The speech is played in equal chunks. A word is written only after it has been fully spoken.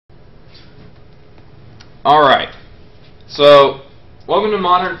Alright, so welcome to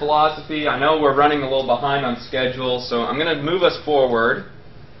Modern Philosophy. I know we're running a little behind on schedule, so I'm going to move us forward.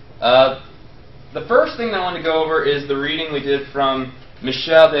 The first thing that I want to go over is the reading we did from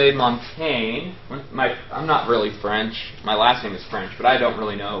Michel de Montaigne. I'm not really French. My last name is French, but I don't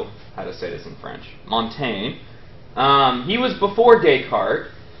really know how to say this in French. Montaigne. He was before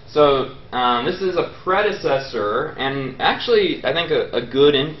Descartes, so this is a predecessor, and actually I think a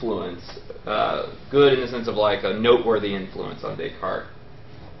good influence. Good in the sense of like a noteworthy influence on Descartes.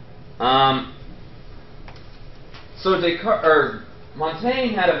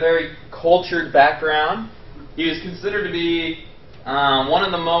 Montaigne had a very cultured background. He was considered to be one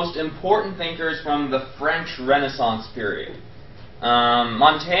of the most important thinkers from the French Renaissance period.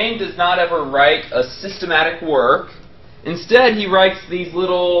 Montaigne does not ever write a systematic work. Instead, he writes these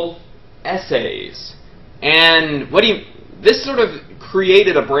little essays. And this sort of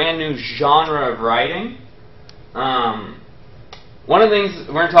created a brand new genre of writing. One of the things,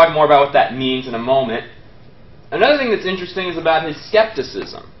 we're going to talk more about what that means in a moment. Another thing that's interesting is about his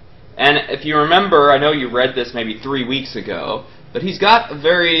skepticism. And if you remember, I know you read this maybe 3 weeks ago, but he's got a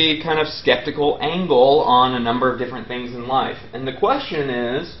very kind of skeptical angle on a number of different things in life. And the question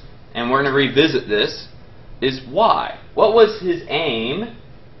is, and we're going to revisit this, is why? What was his aim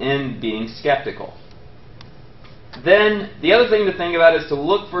in being skeptical? Then, the other thing to think about is to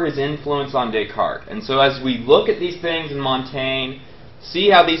look for his influence on Descartes. And so as we look at these things in Montaigne, see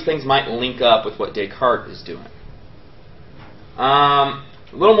how these things might link up with what Descartes is doing. A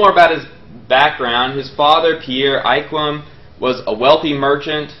little more about his background. His father, Pierre Ayquem, was a wealthy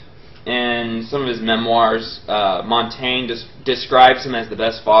merchant. In some of his memoirs, Montaigne describes him as the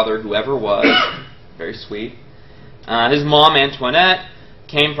best father who ever was. Very sweet. His mom, Antoinette,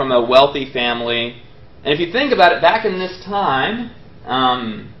 came from a wealthy family. And if you think about it, back in this time,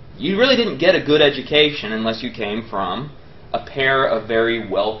 you really didn't get a good education unless you came from a pair of very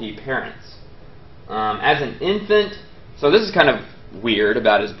wealthy parents. As an infant, so this is kind of weird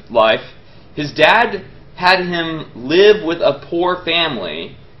about his life, his dad had him live with a poor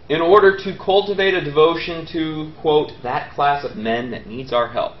family in order to cultivate a devotion to, quote, that class of men that needs our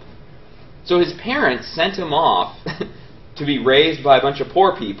help. So his parents sent him off to be raised by a bunch of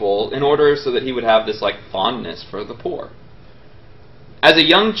poor people in order so that he would have this like fondness for the poor. As a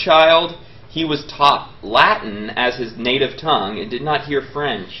young child, he was taught Latin as his native tongue and did not hear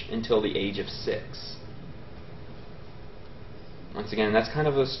French until the age of 6. Once again, that's kind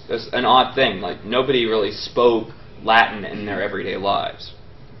of an odd thing. Like, nobody really spoke Latin in their everyday lives.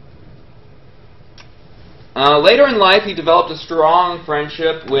 Later in life, he developed a strong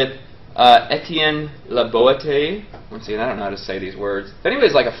friendship with Etienne Le Boetie. Once again, I don't know how to say these words. If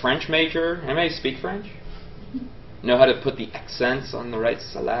anybody's like a French major, anybody speak French? Know how to put the accents on the right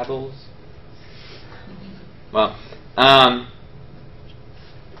syllables? Well,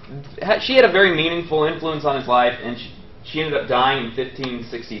 she had a very meaningful influence on his life, and she ended up dying in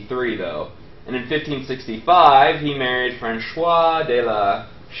 1563, though. And in 1565, he married François de la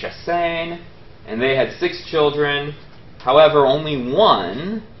Chassagne, and they had 6 children. However, only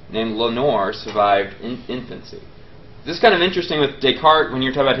one, named Lenore, survived infancy. This is kind of interesting with Descartes. When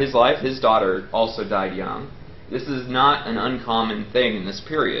you're talking about his life, his daughter also died young. This is not an uncommon thing in this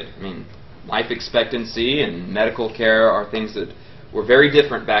period. I mean, life expectancy and medical care are things that were very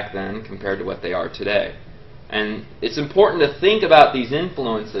different back then compared to what they are today. And it's important to think about these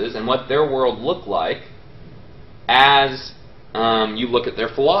influences and what their world looked like as you look at their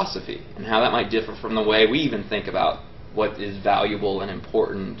philosophy and how that might differ from the way we even think about what is valuable and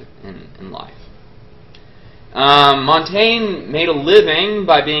important in life. Montaigne made a living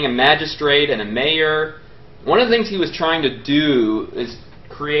by being a magistrate and a mayor. One of the things he was trying to do is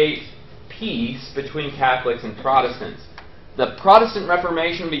create peace between Catholics and Protestants. The Protestant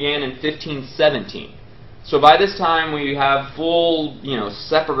Reformation began in 1517. So by this time we have full,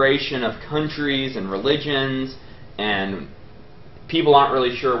 separation of countries and religions, and people aren't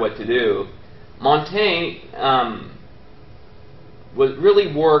really sure what to do. Montaigne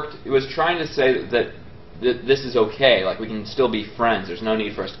was trying to say that this is okay, like we can still be friends. There's no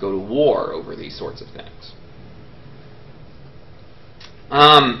need for us to go to war over these sorts of things.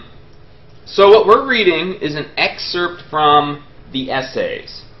 So what we're reading is an excerpt from the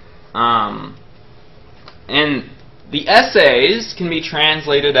essays. And the essays can be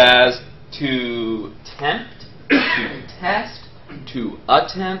translated as to tempt, to test, to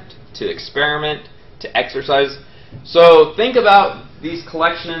attempt, to experiment, to exercise. So think about these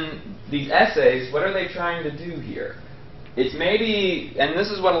essays, what are they trying to do here? It's maybe, and this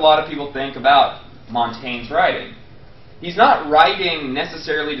is what a lot of people think about Montaigne's writing. He's not writing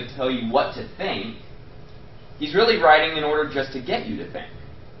necessarily to tell you what to think. he's really writing in order just to get you to think.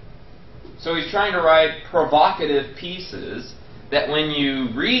 So he's trying to write provocative pieces that when you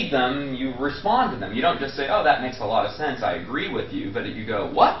read them, you respond to them. You don't just say, oh, that makes a lot of sense, I agree with you, but you go,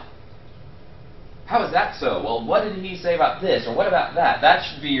 what? How is that so? Well, what did he say about this, or what about that? That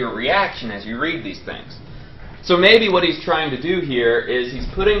should be your reaction as you read these things. So maybe what he's trying to do here is he's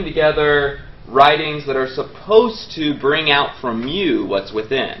putting together writings that are supposed to bring out from you what's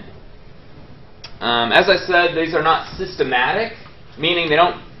within. As I said, these are not systematic, meaning they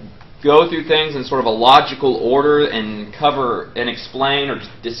don't go through things in sort of a logical order and cover and explain or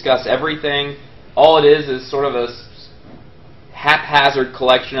discuss everything. All it is sort of a haphazard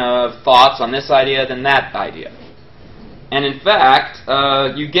collection of thoughts on this idea, then that idea. And in fact,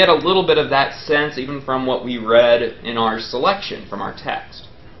 you get a little bit of that sense even from what we read in our selection from our text.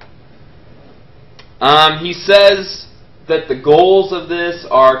 He says that the goals of this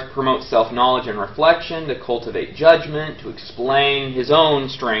are to promote self-knowledge and reflection, to cultivate judgment, to explain his own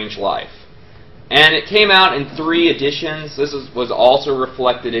strange life. And it came out in 3 editions. This was also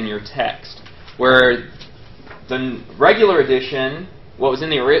reflected in your text, where the regular edition, what was in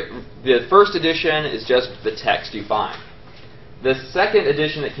the first edition is just the text you find. The second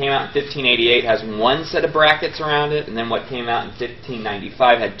edition that came out in 1588 has 1 set of brackets around it, and then what came out in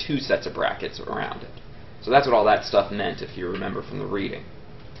 1595 had 2 sets of brackets around it. So that's what all that stuff meant, if you remember from the reading.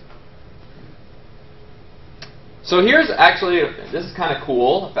 So here's actually, this is kind of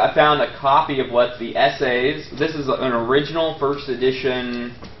cool. I found a copy of what the essays, this is an original first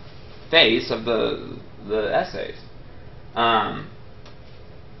edition face of the essays.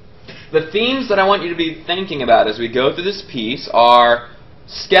 The themes that I want you to be thinking about as we go through this piece are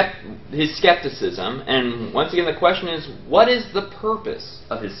his skepticism, and once again the question is, what is the purpose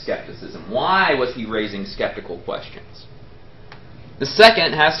of his skepticism? Why was he raising skeptical questions? The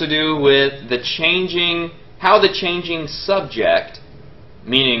second has to do with how the changing subject,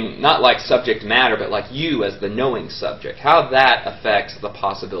 meaning not like subject matter, but like you as the knowing subject, how that affects the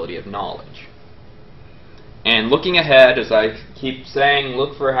possibility of knowledge. And looking ahead, as I keep saying,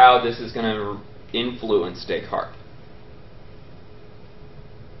 look for how this is going to influence Descartes.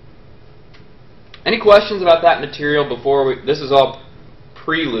 Any questions about that material before this is all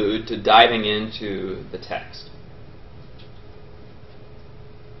prelude to diving into the text?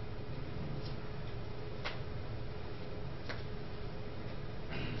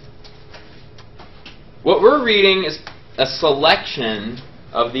 What we're reading is a selection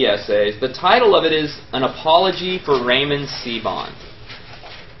of the essays. The title of it is An Apology for Raymond Sebond.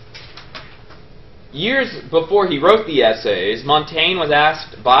 Years before he wrote the essays, Montaigne was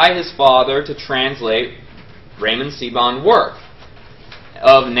asked by his father to translate Raymond Sebond's work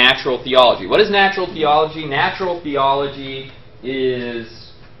of natural theology. What is natural theology? Natural theology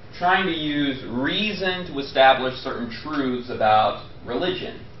is trying to use reason to establish certain truths about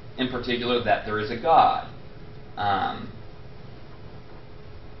religion, in particular that there is a God.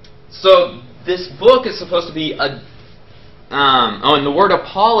 So this book is supposed to be a and the word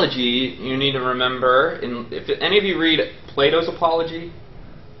apology, you need to remember, if any of you read Plato's Apology?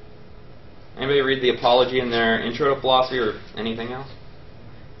 Anybody read the Apology in their Intro to Philosophy or anything else?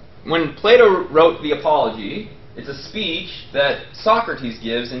 When Plato wrote the Apology, it's a speech that Socrates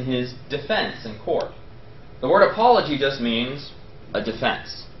gives in his defense in court. The word apology just means a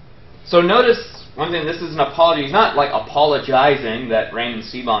defense. So notice, one thing, this is an apology. He's not like apologizing that Raymond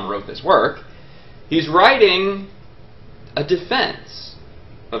Sebond wrote this work. He's writing a defense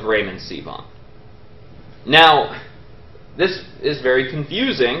of Raymond Sebond. Now, this is very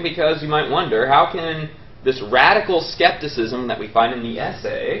confusing because you might wonder, how can this radical skepticism that we find in the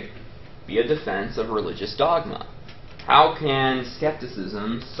essay be a defense of religious dogma? How can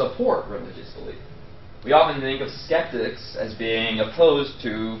skepticism support religious belief? We often think of skeptics as being opposed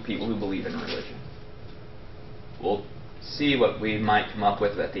to people who believe in religion. We'll see what we might come up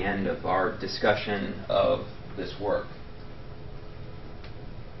with at the end of our discussion of this work.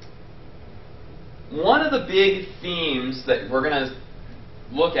 One of the big themes that we're going to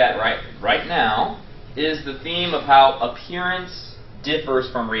look at right now is the theme of how appearance differs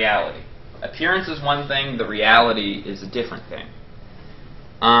from reality. Appearance is one thing, the reality is a different thing.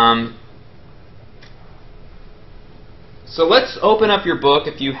 So let's open up your book.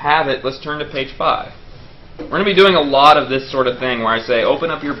 If you have it, let's turn to page 5. We're going to be doing a lot of this sort of thing where I say,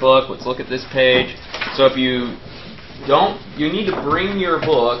 open up your book, let's look at this page. So if you don't, you need to bring your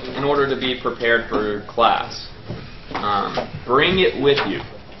book in order to be prepared for class. Bring it with you.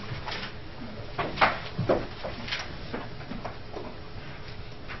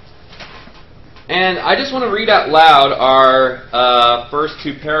 And I just want to read out loud our first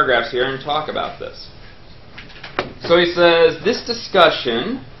 2 paragraphs here and talk about this. So he says, this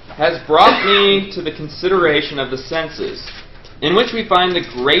discussion has brought me to the consideration of the senses, in which we find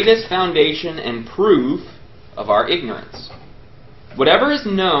the greatest foundation and proof of our ignorance. Whatever is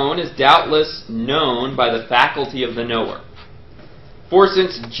known is doubtless known by the faculty of the knower. For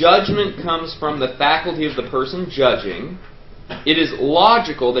since judgment comes from the faculty of the person judging, it is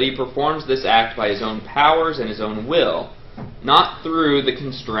logical that he performs this act by his own powers and his own will, not through the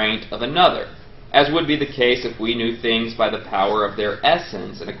constraint of another, as would be the case if we knew things by the power of their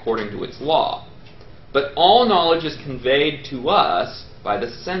essence and according to its law. But all knowledge is conveyed to us by the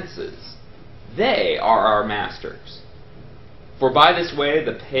senses. They are our masters. For by this way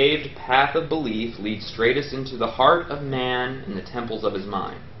the paved path of belief leads straightest into the heart of man and the temples of his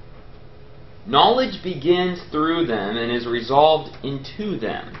mind. Knowledge begins through them and is resolved into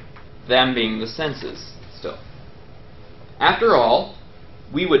them being the senses still. After all,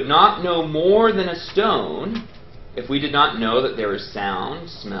 we would not know more than a stone if we did not know that there is sound,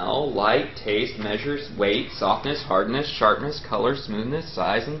 smell, light, taste, measures, weight, softness, hardness, sharpness, color, smoothness,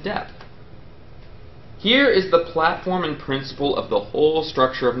 size, and depth. Here is the platform and principle of the whole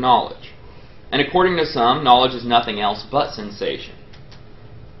structure of knowledge. And according to some, knowledge is nothing else but sensation.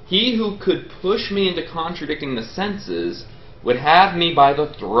 He who could push me into contradicting the senses would have me by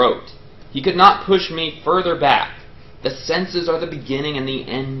the throat. He could not push me further back. The senses are the beginning and the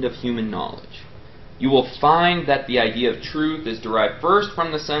end of human knowledge. You will find that the idea of truth is derived first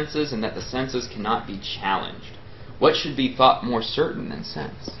from the senses, and that the senses cannot be challenged. What should be thought more certain than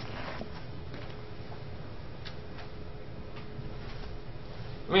sense?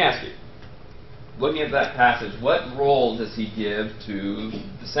 Let me ask you, looking at that passage, what role does he give to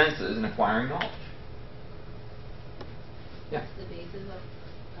the senses in acquiring knowledge? Yeah. The basis of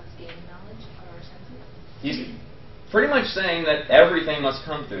us gaining knowledge are our senses? He's pretty much saying that everything must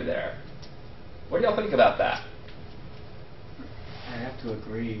come through there. What do y'all think about that? I have to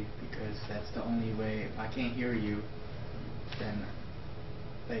agree, because that's the only way. If I can't hear you, then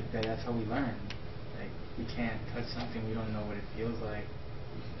that's how we learn. We can't touch something, we don't know what it feels like.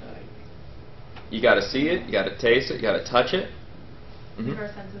 You got to see it, you got to taste it, you got to touch it. Mm-hmm. Our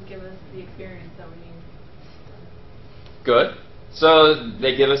senses give us the experience that we need. Good. So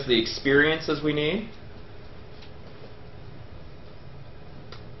they give us the experiences we need.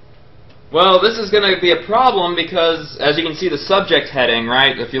 Well, this is going to be a problem because, as you can see, the subject heading,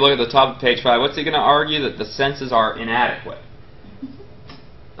 right? If you look at the top of page 5, what's he going to argue? That the senses are inadequate.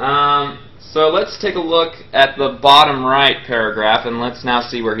 So let's take a look at the bottom right paragraph, and let's now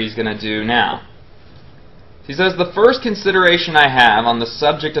see where he's going to do now. He says, the first consideration I have on the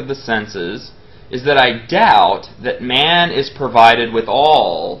subject of the senses is that I doubt that man is provided with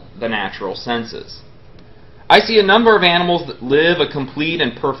all the natural senses. I see a number of animals that live a complete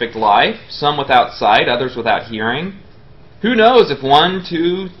and perfect life, some without sight, others without hearing. Who knows if 1,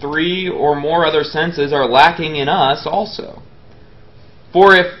 2, 3, or more other senses are lacking in us also?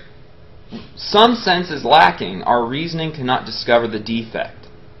 For if some sense is lacking, our reasoning cannot discover the defect.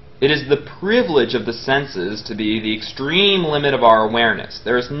 It is the privilege of the senses to be the extreme limit of our awareness.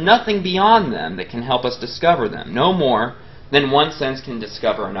 There is nothing beyond them that can help us discover them, no more than one sense can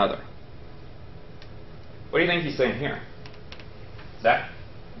discover another. What do you think he's saying here? Zach?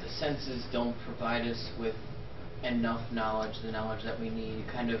 The senses don't provide us with enough knowledge, the knowledge that we need.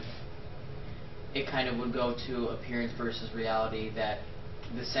 It kind of would go to appearance versus reality, that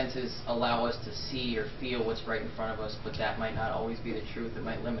the senses allow us to see or feel what's right in front of us, but that might not always be the truth. It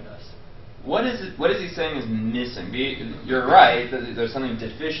might limit us. What is he saying is missing? You're right that there's something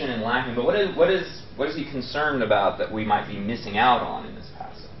deficient and lacking, but what is he concerned about that we might be missing out on in this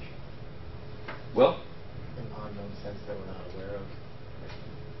passage? Will? An unknown sense that we're not aware of. Like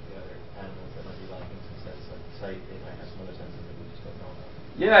the other animals that might be lacking some sense, like sight, they might have some other senses that we just don't know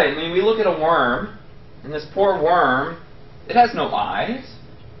about. Yeah, I mean, we look at a worm, and this poor worm, it has no eyes.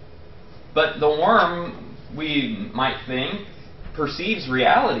 But the worm, we might think, perceives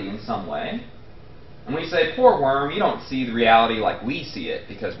reality in some way. And we say, poor worm, you don't see the reality like we see it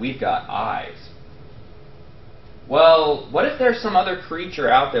because we've got eyes. Well, what if there's some other creature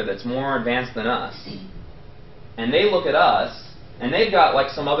out there that's more advanced than us, and they look at us, and they've got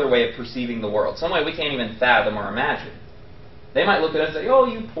like some other way of perceiving the world, some way we can't even fathom or imagine. They might look at us and say, oh,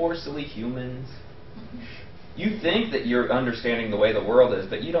 you poor silly humans. You think that you're understanding the way the world is,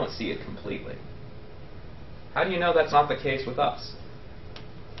 but you don't see it completely. How do you know that's not the case with us?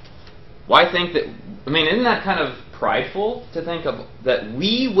 Why think that... I mean, isn't that kind of prideful to think of that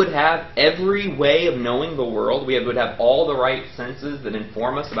we would have every way of knowing the world? We would have all the right senses that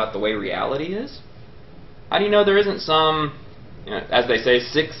inform us about the way reality is? How do you know there isn't some, as they say,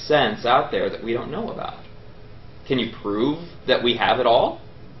 sixth sense out there that we don't know about? Can you prove that we have it all?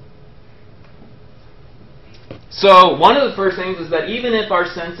 So one of the first things is that even if our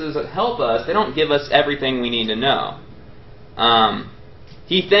senses help us, they don't give us everything we need to know.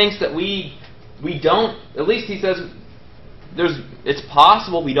 He thinks that we don't, at least he says, it's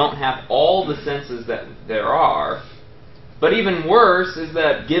possible we don't have all the senses that there are. But even worse is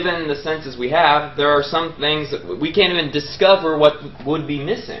that given the senses we have, there are some things that we can't even discover what would be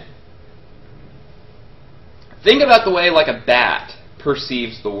missing. Think about the way like a bat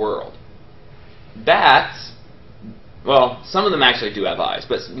perceives the world. Bats, well, some of them actually do have eyes,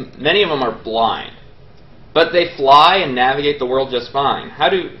 but many of them are blind. But they fly and navigate the world just fine. How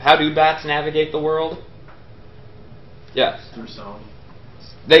do bats navigate the world? Yes. Through song.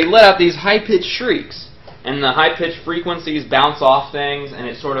 They let out these high-pitched shrieks. And the high-pitched frequencies bounce off things, and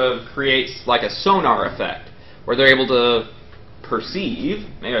it sort of creates like a sonar effect, where they're able to perceive,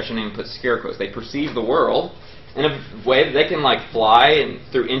 maybe I shouldn't even put scare quotes, they perceive the world in a way that they can like fly and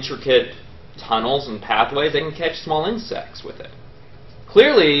through intricate tunnels and pathways, they can catch small insects with it.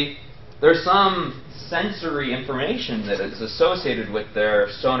 Clearly, there's some sensory information that is associated with their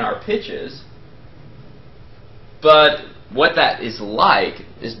sonar pitches, but what that is like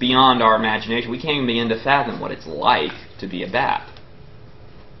is beyond our imagination. We can't even begin to fathom what it's like to be a bat.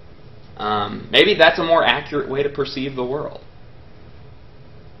 Maybe that's a more accurate way to perceive the world.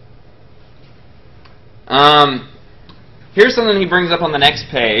 Here's something he brings up on the next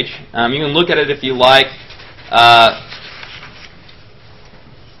page. You can look at it if you like.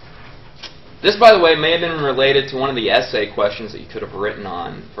 This, by the way, may have been related to one of the essay questions that you could have written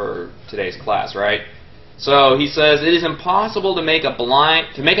on for today's class, right? So he says, it is impossible to make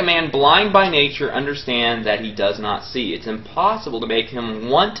a man blind by nature understand that he does not see. It's impossible to make him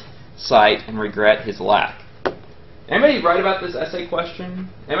want sight and regret his lack. Anybody write about this essay question?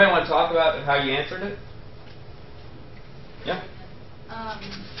 Anybody want to talk about how you answered it? Yeah? I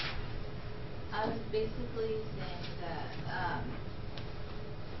was basically saying that, I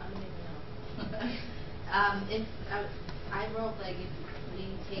don't even know. I wrote, like, if we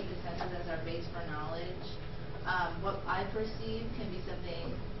take the senses as our base for knowledge, what I perceive can be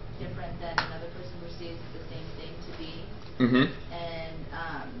something different than another person perceives the same thing to be. Mm-hmm. And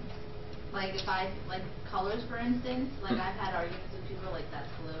like if I like colors, for instance, like I've had arguments with people like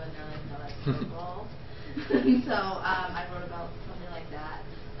that's blue, and they're like, no, that's purple. So I wrote about something like that,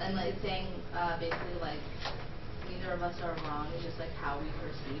 and like saying basically like neither of us are wrong. It's just like how we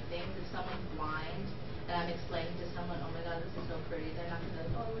perceive things. If someone's blind and I'm explaining to someone, oh my God, this is so pretty, they're not gonna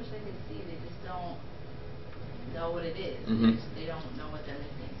go, oh, I wish I could see. They just don't know what it is. Mm-hmm. They don't know what they're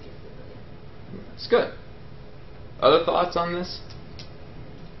missing, basically. It's good. Other thoughts on this?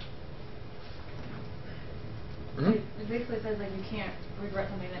 Mm-hmm. It basically says like you can't regret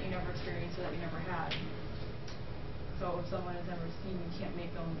something that you never experienced or that you never had. So if someone has never seen, you can't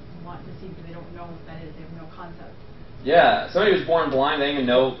make them want to see because they don't know what that is. They have no concept. Yeah, somebody who's born blind, they even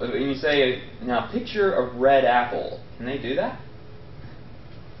know. When you say, now picture a red apple, can they do that?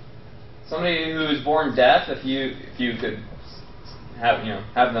 Somebody who's born deaf, if you could have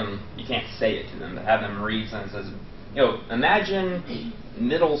them, you can't say it to them, but have them read something that says, imagine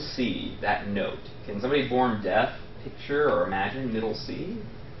middle C, that note. Can somebody born deaf picture or imagine middle C?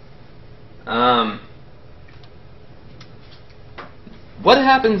 What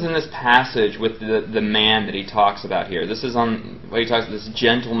happens in this passage with the man that he talks about here? This is on what he talks about, this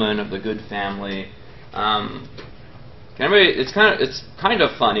gentleman of the good family. It's kind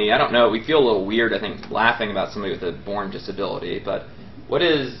of funny. I don't know. We feel a little weird, I think, laughing about somebody with a born disability. But what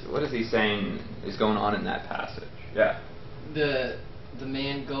is he saying is going on in that passage? Yeah. The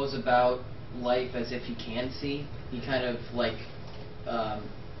man goes about life as if he can see. He kind of like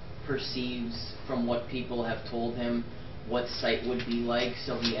perceives from what people have told him what sight would be like,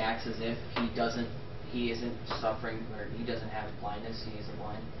 so he acts as if he isn't suffering, or he doesn't have blindness, he isn't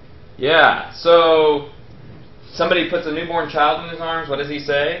blind. Yeah, so somebody puts a newborn child in his arms, what does he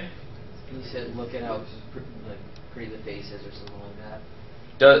say? He said, look at how pretty the face is, or something like that.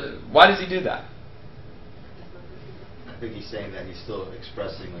 Why does he do that? I think he's saying that he's still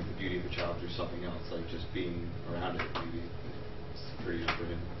expressing like the beauty of the child through something else, like just being around it. Maybe it's pretty for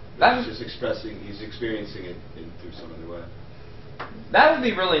him. He's just he's experiencing it through some other way. That would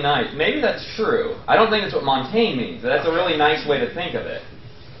be really nice. Maybe that's true. I don't think that's what Montaigne means, but that's a really nice way to think of it.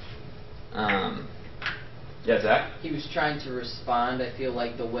 Yeah, Zach? He was trying to respond, I feel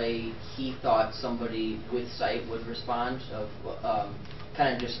like, the way he thought somebody with sight would respond, of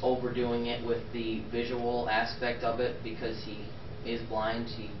kind of just overdoing it with the visual aspect of it, because he is blind.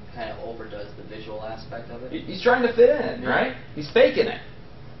 He kind of overdoes the visual aspect of it. He's trying to fit in, right? He's faking it.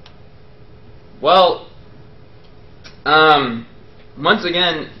 Well, once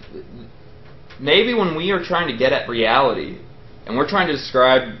again, maybe when we are trying to get at reality, and we're trying to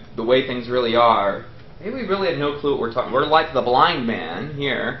describe the way things really are, maybe we really have no clue what we're talking. We're like the blind man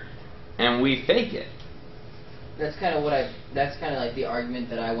here, and we fake it. That's kind of what that's kind of like the argument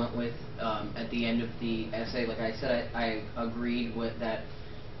that I went with at the end of the essay. Like I said, I agreed with that.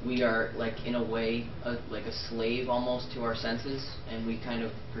 We are, like, in a way, like a slave almost to our senses, and we kind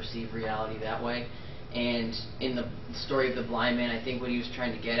of perceive reality that way. And in the story of the blind man, I think what he was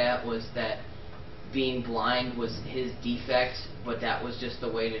trying to get at was that being blind was his defect, but that was just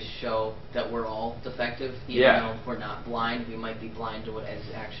the way to show that we're all defective. Even though we're not blind, we might be blind to what is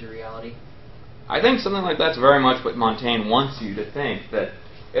actually reality. I think something like that's very much what Montaigne wants you to think, that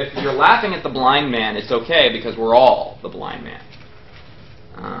if you're laughing at the blind man, it's okay because we're all the blind man.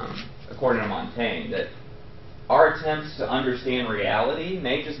 According to Montaigne, that our attempts to understand reality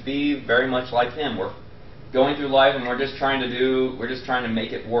may just be very much like him. We're going through life and we're just trying to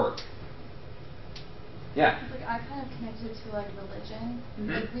make it work. Yeah. Like, I kind of connected to like religion.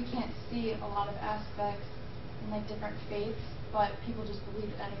 Mm-hmm. Like, we can't see a lot of aspects in like different faiths, but people just believe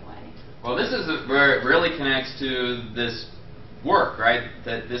it anyway. Well, this is where it really connects to this work, right?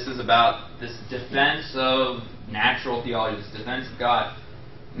 That this is about this defense of natural theology, this defense of God.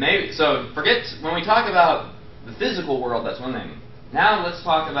 Maybe so. Forget when we talk about the physical world. That's one thing. Now let's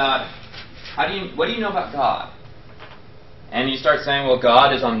talk about what do you know about God? And you start saying, well,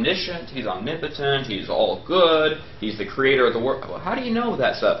 God is omniscient, He's omnipotent, He's all good, He's the creator of the world. Well, how do you know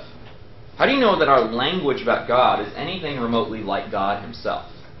that stuff? How do you know that our language about God is anything remotely like God Himself?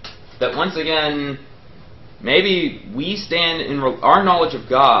 That once again, maybe we stand in our knowledge of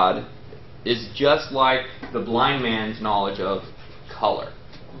God is just like the blind man's knowledge of color.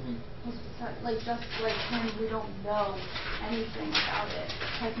 Like, just like him, we don't know anything about it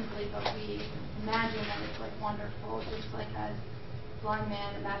technically, but we imagine that it's like wonderful, just like as blind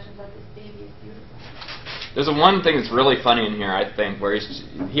man imagines that this baby is beautiful. There's one thing that's really funny in here, I think, where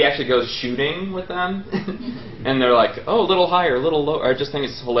he actually goes shooting with them, and they're like, "Oh, a little higher, a little lower." I just think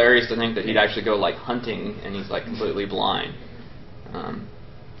it's hilarious to think that he'd actually go like hunting, and he's like completely blind. I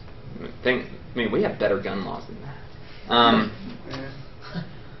mean, we have better gun laws than that.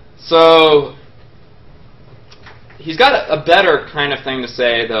 So he's got a better kind of thing to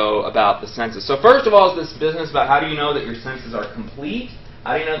say, though, about the senses. So first of all is this business about how do you know that your senses are complete?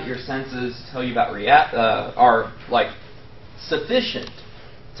 How do you know that your senses tell you about are like sufficient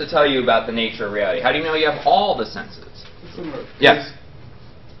to tell you about the nature of reality? How do you know you have all the senses? Similar. Yes.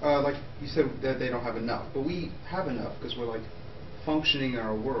 Like you said that they don't have enough, but we have enough because we're like functioning in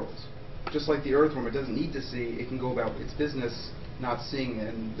our world. Just like the earthworm, it doesn't need to see; it can go about its business, not seeing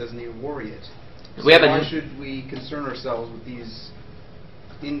it, and doesn't even worry it. So why should we concern ourselves with these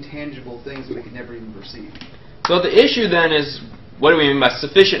intangible things that we could never even perceive? So the issue then is, what do we mean by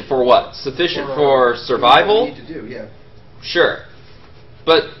sufficient for what? Sufficient for survival? What we need to do, yeah. Sure.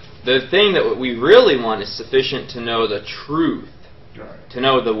 But the thing that we really want is sufficient to know the truth, Right. to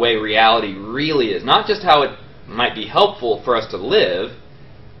know the way reality really is. Not just how it might be helpful for us to live,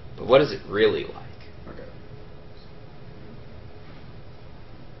 but what is it really like? Okay.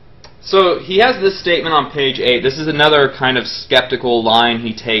 So he has this statement on page 8. This is another kind of skeptical line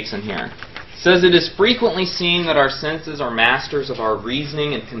he takes in here. It says, "It is frequently seen that our senses are masters of our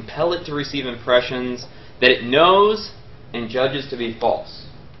reasoning and compel it to receive impressions that it knows and judges to be false."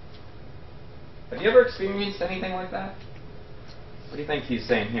 Have you ever experienced anything like that? What do you think he's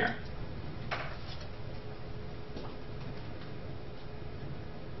saying here?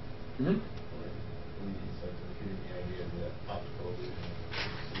 Mm-hmm.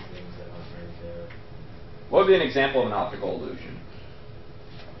 What would be an example of an optical illusion?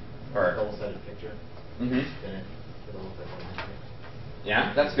 Or a double-sided picture. Mm-hmm. Picture.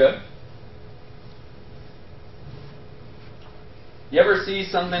 Yeah, that's good. You ever see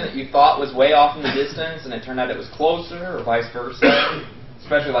something that you thought was way off in the distance and it turned out it was closer, or vice versa?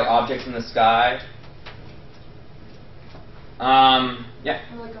 Especially like objects in the sky. Yeah.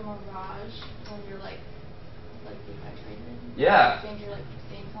 Or like a mirage when you're like dehydrated. Yeah. You think you're like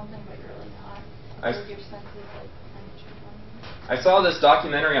seeing something, but you're really not. I- Or your senses like kind of trick on you. I saw this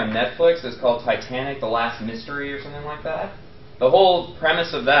documentary on Netflix. It's called Titanic: The Last Mystery or something like that. The whole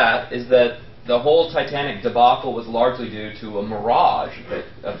premise of that is that the whole Titanic debacle was largely due to a mirage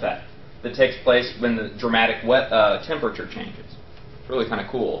effect that takes place when the dramatic temperature changes. It's really kind of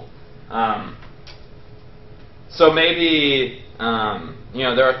cool. So maybe,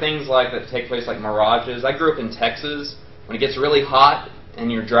 there are things like that take place like mirages. I grew up in Texas. When it gets really hot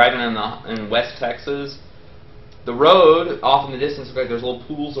and you're driving in West Texas, the road off in the distance looks like there's little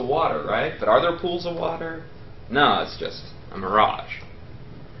pools of water, right? But are there pools of water? No, it's just a mirage.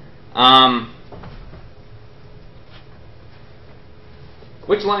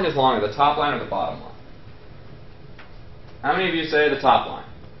 Which line is longer, the top line or the bottom line? How many of you say the top line?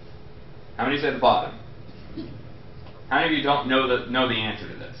 How many say the bottom? How many of you don't know the answer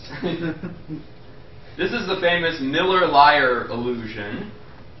to this? This is the famous Miller-Lyer illusion.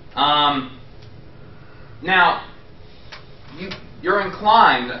 Now, you're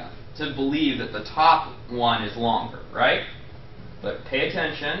inclined to believe that the top one is longer, right? But pay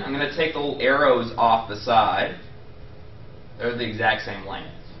attention. I'm going to take the little arrows off the side. They're the exact same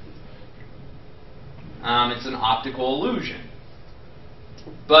length. It's an optical illusion.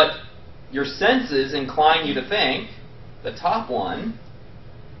 But your senses incline you to think the top one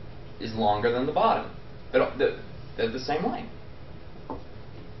is longer than the bottom. They're the same length.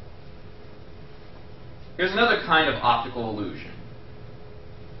 Here's another kind of optical illusion.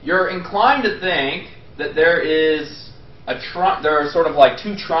 You're inclined to think that there are sort of like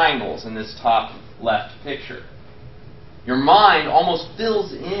two triangles in this top left picture. Your mind almost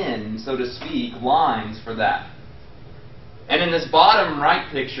fills in, so to speak, lines for that. And in this bottom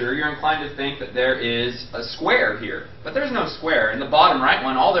right picture, you're inclined to think that there is a square here. But there's no square. In the bottom right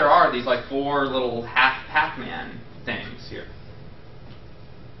one, all there are these like four little Pac-Man things here.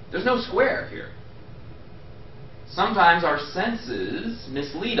 There's no square here. Sometimes our senses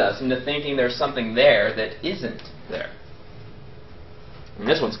mislead us into thinking there's something there that isn't there. And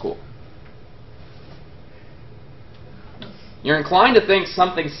this one's cool. You're inclined to think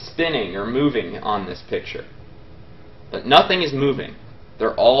something's spinning or moving on this picture. But nothing is moving.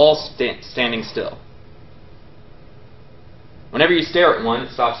 They're all standing still. Whenever you stare at one,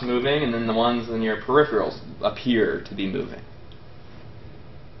 it stops moving, and then the ones in your peripherals appear to be moving.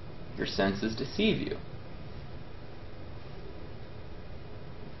 Your senses deceive you.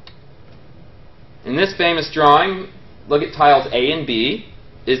 In this famous drawing, look at tiles A and B.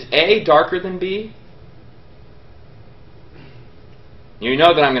 Is A darker than B? You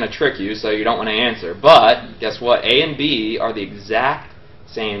know that I'm going to trick you, so you don't want to answer. But guess what? A and B are the exact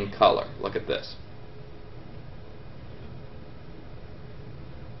same color. Look at this.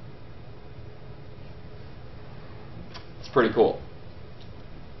 It's pretty cool.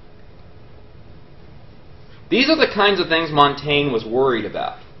 These are the kinds of things Montaigne was worried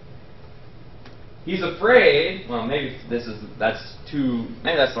about. He's afraid, well, maybe that's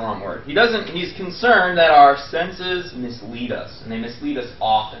the wrong word. He's concerned that our senses mislead us, and they mislead us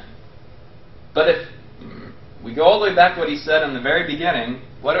often. But if we go all the way back to what he said in the very beginning,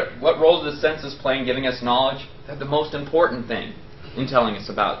 what role do the senses play in giving us knowledge? They're the most important thing in telling us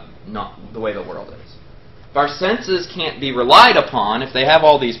about the way the world is. If our senses can't be relied upon, if they have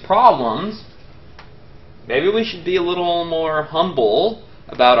all these problems, maybe we should be a little more humble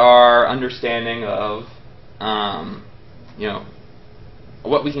about our understanding of,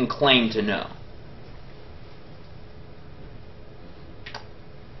 what we can claim to know.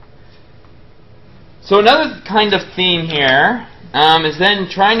 So another kind of theme here is then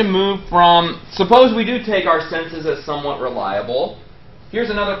trying to move from, suppose we do take our senses as somewhat reliable. Here's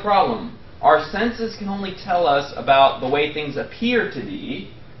another problem. Our senses can only tell us about the way things appear to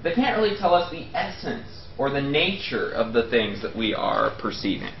be. They can't really tell us the essence or the nature of the things that we are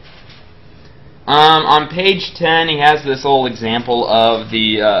perceiving. On page 10, he has this old example of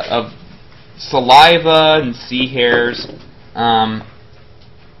of saliva and sea hairs.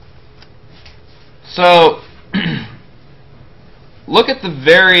 So, look at the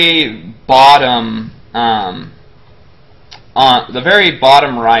very bottom, the very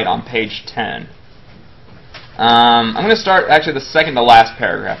bottom right on page 10. I'm going to start actually the second to last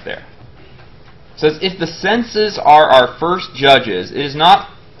paragraph there. It says, if the senses are our first judges, it is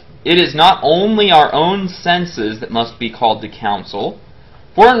not only our own senses that must be called to counsel,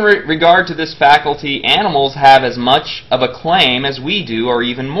 for in regard to this faculty, animals have as much of a claim as we do, or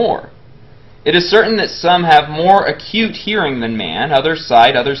even more. It is certain that some have more acute hearing than man, others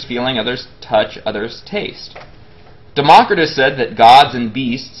sight, others feeling, others touch, others taste. Democritus said that gods and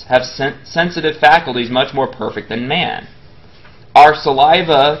beasts have sensitive faculties much more perfect than man. Our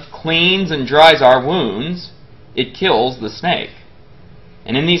saliva cleans and dries our wounds. It kills the snake.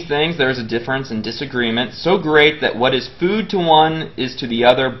 And in these things there is a difference and disagreement so great that what is food to one is to the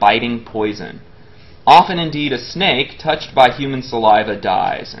other biting poison. Often indeed a snake, touched by human saliva,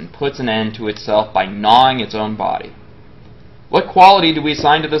 dies, and puts an end to itself by gnawing its own body. What quality do we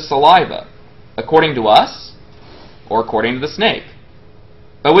assign to the saliva? According to us, or according to the snake?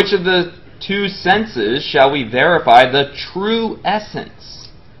 By which of the two senses shall we verify the true essence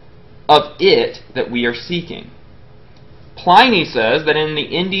of it that we are seeking? Pliny says that in the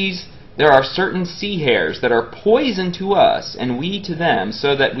Indies there are certain sea hares that are poison to us, and we to them,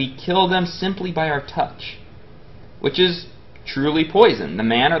 so that we kill them simply by our touch. Which is truly poison, the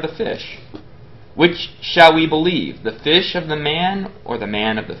man or the fish? Which shall we believe, the fish of the man or the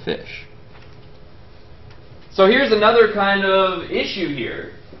man of the fish? So here's another kind of issue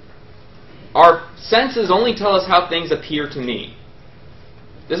here. Our senses only tell us how things appear to me.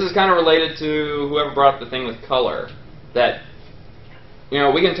 This is kind of related to whoever brought up the thing with color. That, you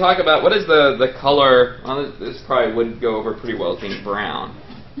know, we can talk about what is the color. Well, this probably wouldn't go over pretty well as being brown.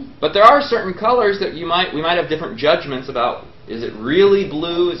 But there are certain colors that we might have different judgments about. Is it really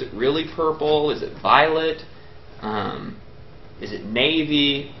blue? Is it really purple? Is it violet? Is it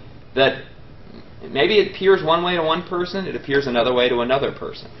navy? That maybe it appears one way to one person, it appears another way to another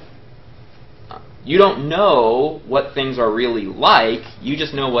person. You don't know what things are really like, you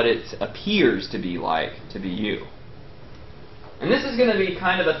just know what it appears to be like to be you. And this is going to be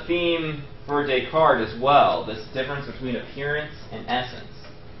kind of a theme for Descartes as well, this difference between appearance and essence.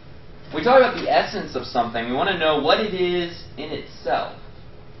 When we talk about the essence of something, we want to know what it is in itself.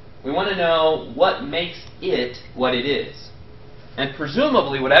 We want to know what makes it what it is. And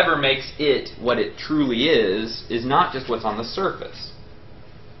presumably whatever makes it what it truly is not just what's on the surface.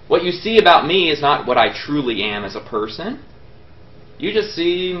 What you see about me is not what I truly am as a person. You just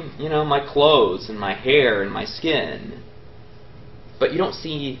see, you know, my clothes and my hair and my skin. But you don't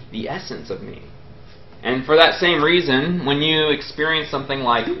see the essence of me. And for that same reason, when you experience something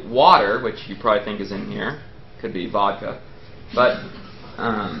like water, which you probably think is in here, could be vodka, but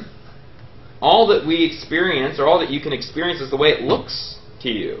all that we experience, or all that you can experience, is the way it looks to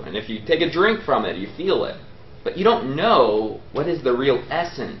you. And if you take a drink from it, you feel it. But you don't know what is the real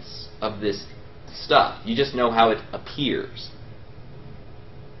essence of this stuff. You just know how it appears.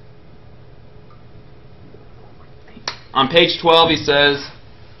 On page 12 he says,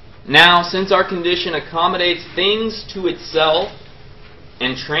 "Now, since our condition accommodates things to itself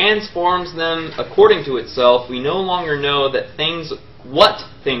and transforms them according to itself, we no longer know what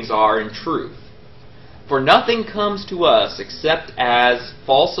things are in truth. For nothing comes to us except as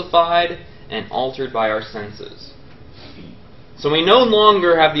falsified and altered by our senses." So we no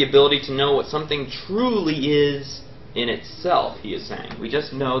longer have the ability to know what something truly is in itself, he is saying. We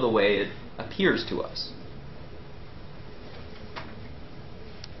just know the way it appears to us.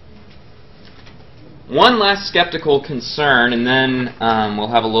 One last skeptical concern, and then we'll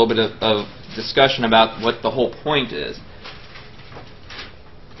have a little bit of discussion about what the whole point is.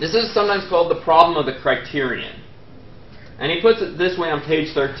 This is sometimes called the problem of the criterion. And he puts it this way on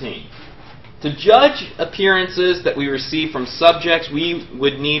page 13. To judge appearances that we receive from subjects, we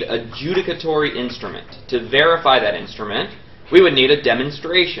would need a judicatory instrument. To verify that instrument, we would need a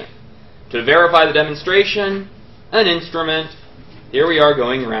demonstration. To verify the demonstration, an instrument. Here we are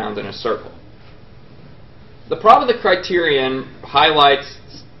going around in a circle. The problem of the criterion highlights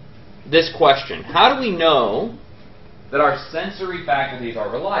this question. How do we know that our sensory faculties are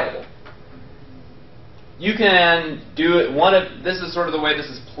reliable? You can do it. This is sort of the way this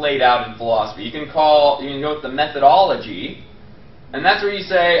is played out in philosophy. You can go with the methodology, and that's where you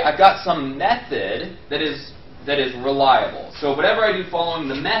say, I've got some method that is reliable. So whatever I do following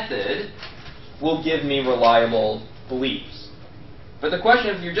the method will give me reliable beliefs. But the question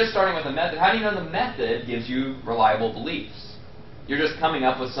is, if you're just starting with a method, how do you know the method gives you reliable beliefs? You're just coming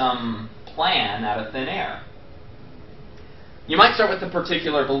up with some plan out of thin air. You might start with the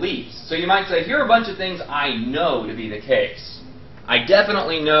particular beliefs. So you might say, here are a bunch of things I know to be the case. I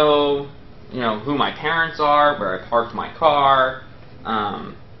definitely know, who my parents are, where I parked my car,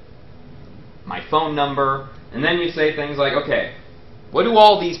 my phone number. And then you say things like, okay, what do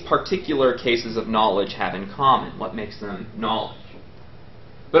all these particular cases of knowledge have in common? What makes them knowledge?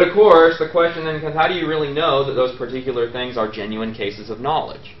 But of course, the question then becomes, how do you really know that those particular things are genuine cases of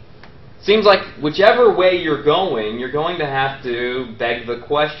knowledge? Seems like whichever way you're going to have to beg the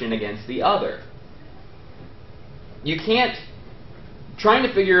question against the other. You can't... Trying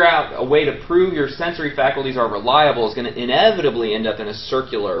to figure out a way to prove your sensory faculties are reliable is going to inevitably end up in a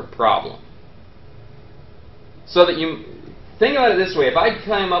circular problem. So that you... Think about it this way. If I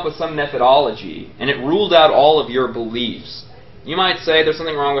came up with some methodology and it ruled out all of your beliefs, you might say there's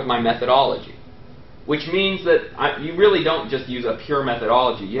something wrong with my methodology. Which means that you really don't just use a pure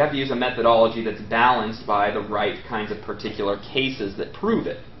methodology. You have to use a methodology that's balanced by the right kinds of particular cases that prove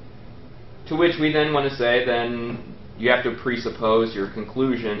it. To which we then want to say, then you have to presuppose your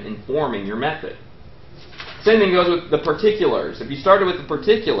conclusion informing your method. Same thing goes with the particulars. If you started with the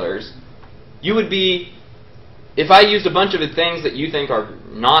particulars, you would be... If I used a bunch of the things that you think are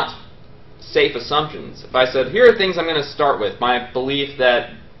not safe assumptions, if I said, here are things I'm going to start with, my belief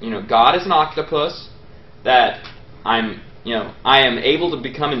that God is an octopus, that I am able to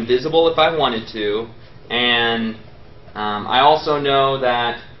become invisible if I wanted to, and I also know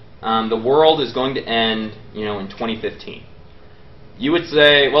that the world is going to end, in 2015. You would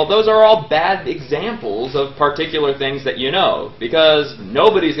say, well, those are all bad examples of particular things that you know, because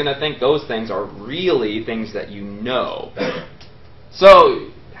nobody's going to think those things are really things that you know. So,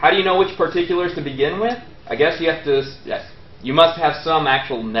 how do you know which particulars to begin with? I guess you must have some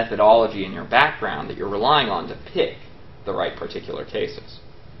actual methodology in your background that you're relying on to pick the right particular cases.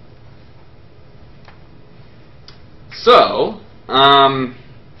 So,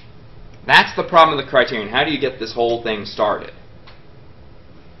 that's the problem with the criterion. How do you get this whole thing started?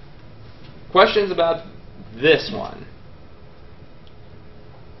 Questions about this one?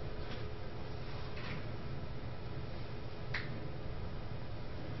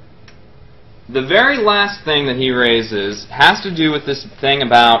 The very last thing that he raises has to do with this thing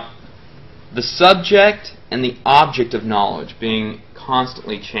about the subject and the object of knowledge being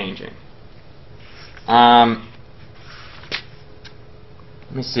constantly changing. Let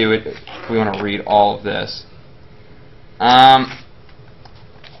me see if we want to read all of this.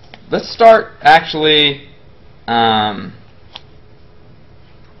 Let's start actually.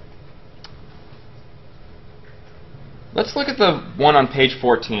 Let's look at the one on page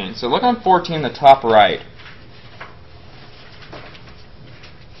 14. So look on 14, the top right.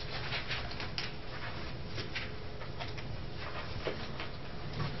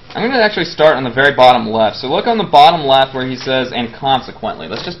 I'm going to actually start on the very bottom left. So look on the bottom left where he says, and consequently.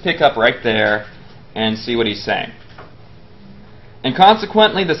 Let's just pick up right there and see what he's saying. And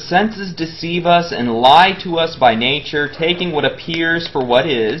consequently, the senses deceive us and lie to us by nature, taking what appears for what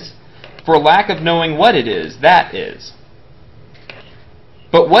is, for lack of knowing what it is, that is.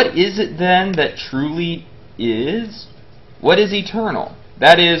 But what is it then that truly is? What is eternal?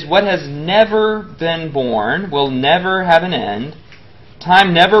 That is, what has never been born, will never have an end.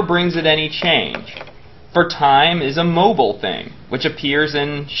 Time never brings it any change. For time is a mobile thing, which appears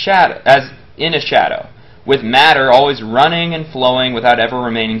in as in a shadow, with matter always running and flowing without ever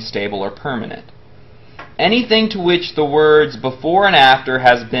remaining stable or permanent. Anything to which the words before and after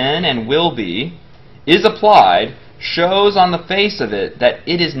has been and will be is applied shows on the face of it that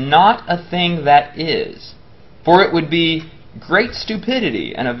it is not a thing that is. For it would be great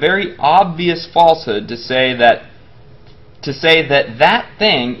stupidity and a very obvious falsehood to say that that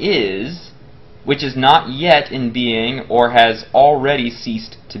thing is which is not yet in being or has already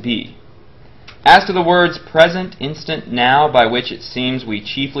ceased to be. As to the words present, instant, now, by which it seems we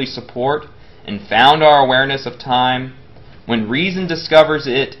chiefly support and found our awareness of time, when reason discovers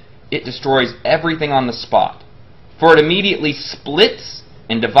it, it destroys everything on the spot. For it immediately splits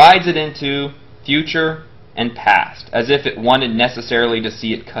and divides it into future and past, as if it wanted necessarily to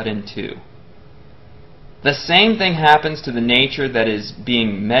see it cut in two. The same thing happens to the nature that is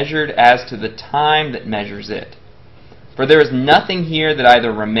being measured as to the time that measures it. For there is nothing here that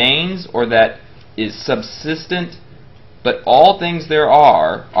either remains or that is subsistent, but all things there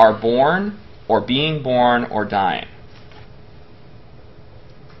are born, or being born, or dying.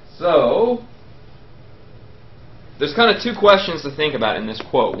 So, there's kind of two questions to think about in this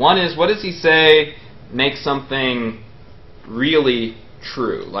quote. One is, what does he say makes something really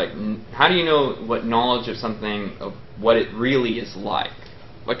true? Like, how do you know what knowledge of something, of what it really is like?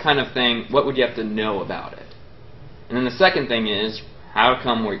 What kind of thing, what would you have to know about it? And then the second thing is, how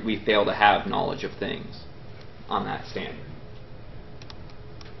come we fail to have knowledge of things on that standard?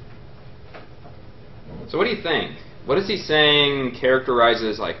 So what do you think? What is he saying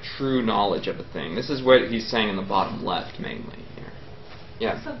characterizes like true knowledge of a thing? This is what he's saying in the bottom left mainly here.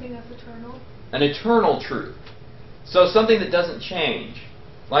 Yeah. Something that's eternal. An eternal truth. So something that doesn't change.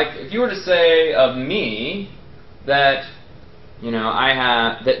 Like if you were to say of me that,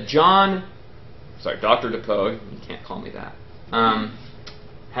 Dr. DePoe, you can't call me that,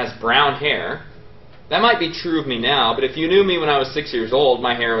 has brown hair, that might be true of me now, but if you knew me when I was 6 years old,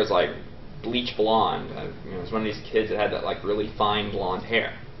 my hair was like bleach blonde. I was one of these kids that had that like really fine blonde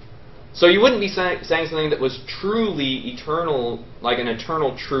hair. So you wouldn't be saying something that was truly eternal, like an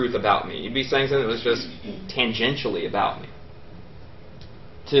eternal truth about me. You'd be saying something that was just tangentially about me.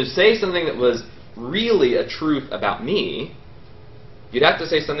 To say something that was really a truth about me, you'd have to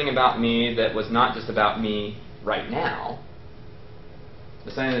say something about me that was not just about me right now,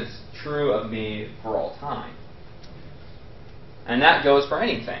 but something that's true of me for all time. And that goes for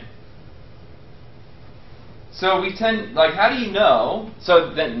anything. So we tend, how do you know?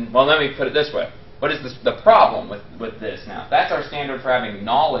 So then, let me put it this way. What is the problem with this now? If that's our standard for having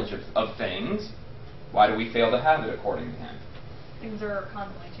knowledge of things, why do we fail to have it according to him? Things are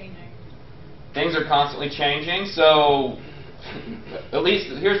constantly changing. Things are constantly changing, so at least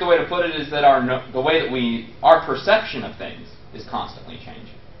here's the way to put it, is that our perception of things is constantly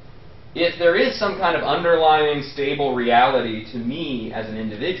changing. If there is some kind of underlying stable reality to me as an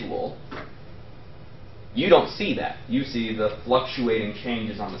individual, you don't see that. You see the fluctuating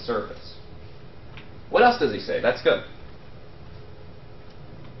changes on the surface. What else does he say? That's good.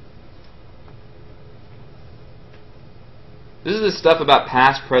 This is the stuff about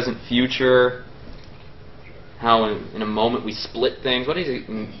past, present, future, how in a moment we split things. What is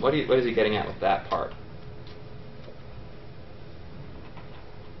he getting at with that part?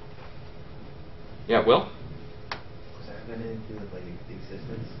 Yeah, Will? So I'm going to include like the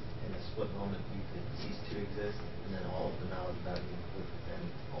existence. In a split moment, you could cease to exist, and then all of the knowledge about you would then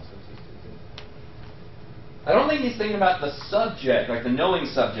also cease to exist. I don't think he's thinking about the subject, like the knowing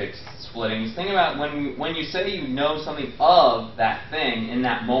subject splitting. He's thinking about when you say you know something of that thing, in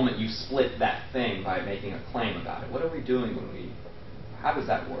that moment you split that thing by making a claim about it. What are we doing how does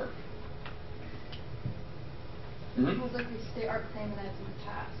that work? Mm-hmm. It was like we state our claim that it's in the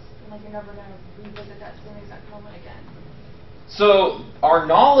past, and like you're never going to revisit that same exact moment again. So our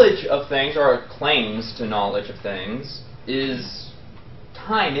knowledge of things, or our claims to knowledge of things, is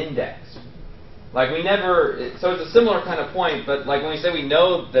time indexed. Like so it's a similar kind of point, but like when we say we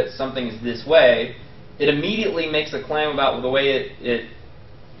know that something is this way, it immediately makes a claim about the way it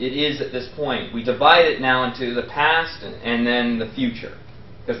is at this point. We divide it now into the past and then the future,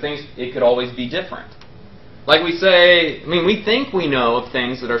 because it could always be different. Like we say, we think we know of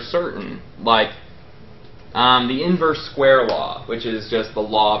things that are certain, like the inverse square law, which is just the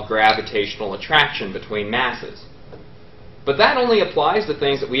law of gravitational attraction between masses. But that only applies to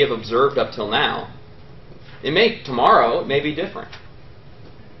things that we have observed up till now. Tomorrow it may be different.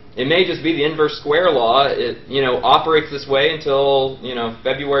 It may just be the inverse square law. It operates this way until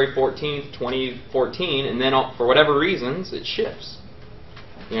February 14th, 2014, and then for whatever reasons it shifts.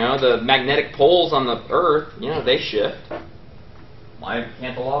 The magnetic poles on the Earth, they shift. Why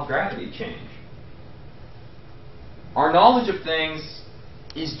can't the law of gravity change? Our knowledge of things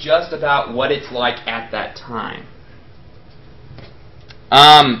is just about what it's like at that time.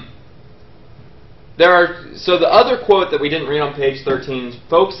 So the other quote that we didn't read on page 13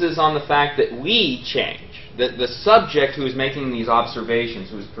 focuses on the fact that we change. That the subject who is making these observations,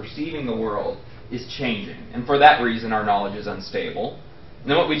 who is perceiving the world, is changing. And for that reason our knowledge is unstable. And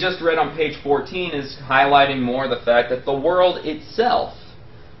then what we just read on page 14 is highlighting more the fact that the world itself,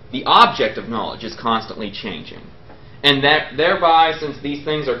 the object of knowledge, is constantly changing. And that thereby, since these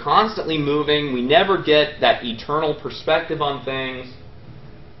things are constantly moving, we never get that eternal perspective on things.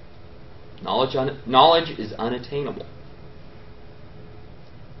 Knowledge is unattainable.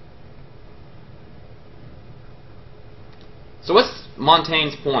 So what's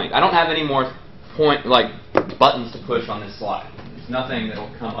Montaigne's point? I don't have any more buttons to push on this slide. There's nothing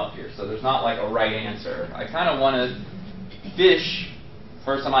that'll come up here, so there's not like a right answer. I kind of want to fish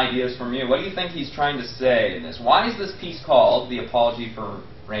for some ideas from you. What do you think he's trying to say in this? Why is this piece called The Apology for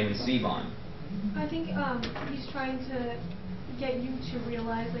Raymond Sebond? I think he's trying to get you to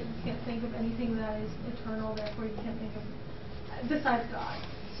realize that you can't think of anything that is eternal, therefore you can't think of besides God.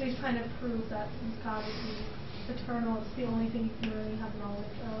 So he's trying to prove that since God is eternal, it's the only thing you can really have knowledge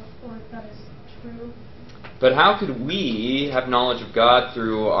of, or that is true. But how could we have knowledge of God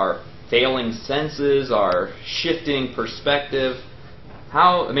through our failing senses, our shifting perspective?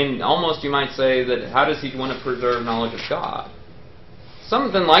 Almost you might say that how does he want to preserve knowledge of God?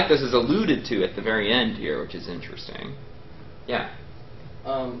 Something like this is alluded to at the very end here, which is interesting. Yeah.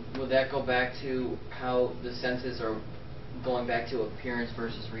 Would that go back to how the senses are going back to appearance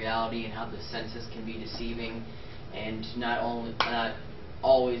versus reality, and how the senses can be deceiving, and not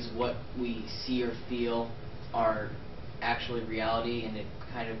always what we see or feel are actually reality, and it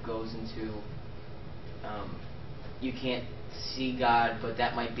kind of goes into you can't see God, but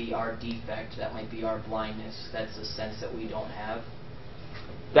that might be our defect, that might be our blindness, that's a sense that we don't have.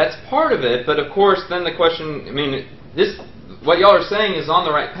 That's part of it, but of course then the question, what y'all are saying is on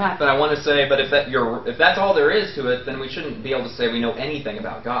the right path, but I want to say, but if that's all there is to it, then we shouldn't be able to say we know anything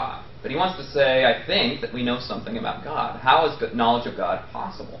about God. But he wants to say, I think, that we know something about God. How is knowledge of God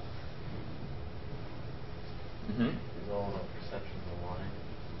possible? Is all our perceptions aligned?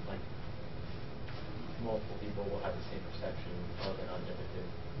 Like, multiple people will have the same perception of an unlimited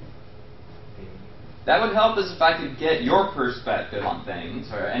being. That would help us if I could get your perspective on things,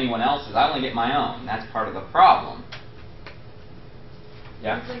 or anyone else's. I only get my own. That's part of the problem.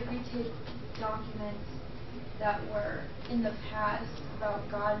 Yeah? It's like we take documents that were in the past about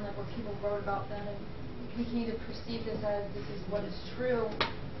God and like what people wrote about them, and we can either perceive this as this is what is true,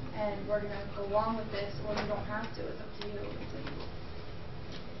 and we're going to go along with this, or we don't have to. It's up to you. It's like,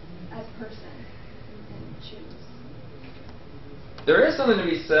 as a person, and choose. There is something to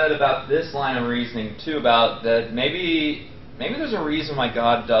be said about this line of reasoning too, about that maybe there's a reason why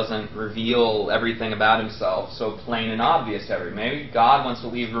God doesn't reveal everything about himself so plain and obvious to everyone. Maybe God wants to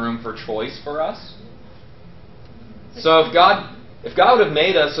leave room for choice for us. So if God would have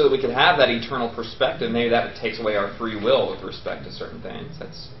made us so that we could have that eternal perspective, maybe that takes away our free will with respect to certain things.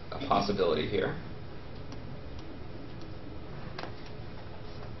 That's a possibility here.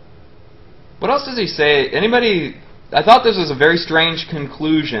 What else does he say? Anybody? I thought this was a very strange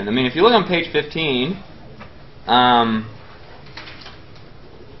conclusion. I mean, if you look on page 15,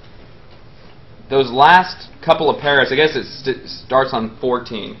 those last couple of pairs, I guess it starts on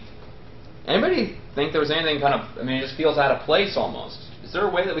 14. Anybody think there was anything kind of, I mean, it just feels out of place almost. Is there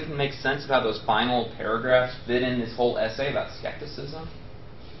a way that we can make sense of how those final paragraphs fit in this whole essay about skepticism?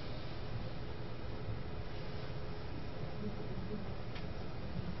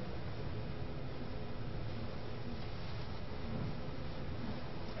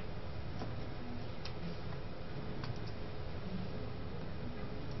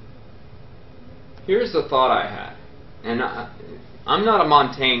 Here's the thought I had, and I'm not a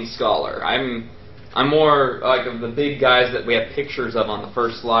Montaigne scholar. I'm more like of the big guys that we have pictures of on the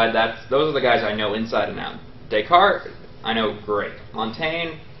first slide. Those are the guys I know inside and out. Descartes, I know great.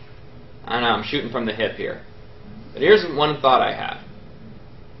 Montaigne, I know I'm shooting from the hip here. But here's one thought I have.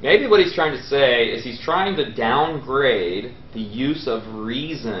 Maybe what he's trying to say is he's trying to downgrade the use of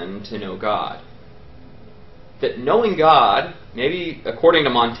reason to know God. That knowing God, maybe according to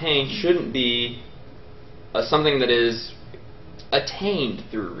Montaigne, shouldn't be something that is attained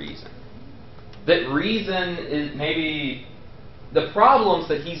through reason. That reason is maybe the problems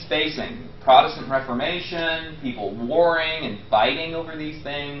that he's facing, Protestant Reformation, people warring and fighting over these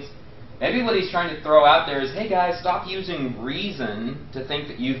things, maybe what he's trying to throw out there is, hey guys, stop using reason to think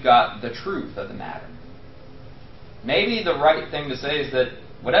that you've got the truth of the matter. Maybe the right thing to say is that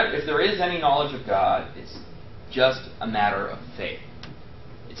if there is any knowledge of God, it's just a matter of faith.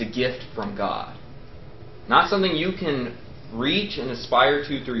 It's a gift from God. Not something you can reach and aspire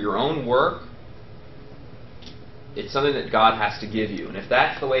to through your own work. It's something that God has to give you. And if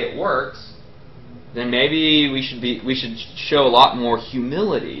that's the way it works, then maybe we should show a lot more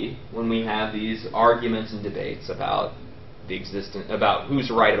humility when we have these arguments and debates about about who's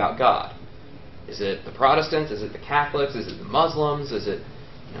right about God. Is it the Protestants? Is it the Catholics? Is it the Muslims? Is it,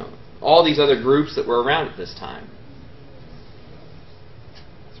 all these other groups that were around at this time?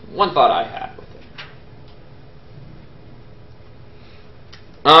 It's one thought I had with it.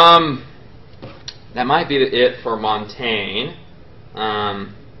 That might be it for Montaigne.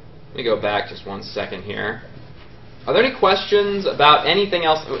 Let me go back just one second here. Are there any questions about anything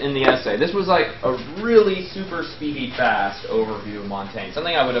else in the essay? This was like a really super speedy, fast overview of Montaigne.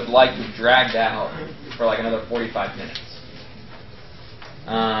 Something I would have liked to have dragged out for like another 45 minutes.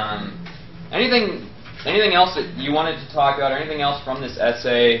 Anything else that you wanted to talk about, or anything else from this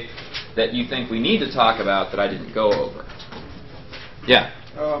essay that you think we need to talk about that I didn't go over? Yeah.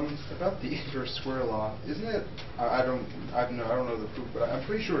 About the inverse square law, isn't it? I don't know the proof, but I'm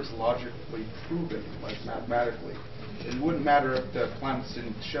pretty sure it's logically proven, like mathematically. It wouldn't matter if the planets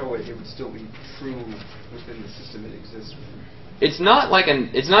didn't show it; it would still be true within the system it exists within. It's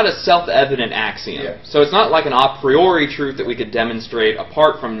not a self-evident axiom. Yeah. So it's not like an a priori truth that we could demonstrate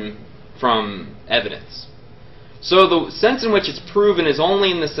apart from evidence. So the sense in which it's proven is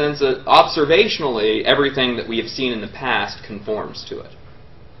only in the sense that observationally everything that we have seen in the past conforms to it.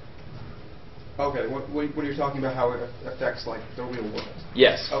 Okay, when you're talking about how it affects like the real world.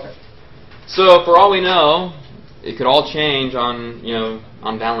 Yes. Okay. So for all we know, it could all change on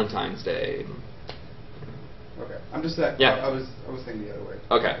Valentine's Day. Okay. I'm just that. Yeah. I was thinking the other way.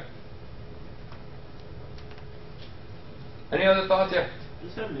 Okay. Any other thoughts? Yeah. I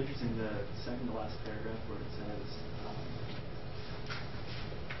just found it interesting the second to last paragraph where it says,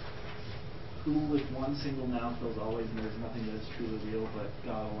 who with one single now feels always and there's nothing that is truly real but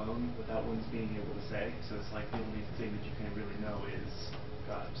God alone, without one's being able to say. So it's like the only thing that you can really know is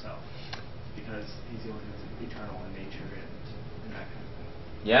God himself, because he's the only thing that's eternal in nature and that kind of thing.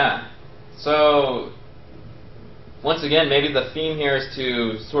 Yeah. So once again, maybe the theme here is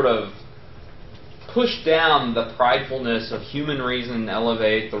to sort of push down the pridefulness of human reason and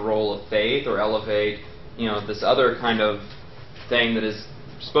elevate the role of faith, or elevate, this other kind of thing that is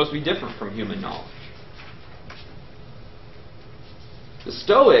supposed to be different from human knowledge. The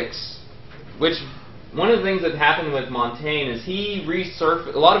Stoics, which one of the things that happened with Montaigne is he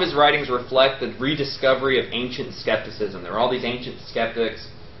resurfaced, a lot of his writings reflect the rediscovery of ancient skepticism. There were all these ancient skeptics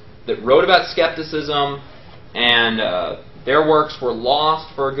that wrote about skepticism, and their works were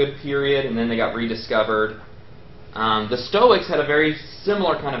lost for a good period, and then they got rediscovered. The Stoics had a very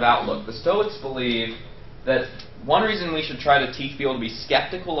similar kind of outlook. The Stoics believed that one reason we should try to teach people to be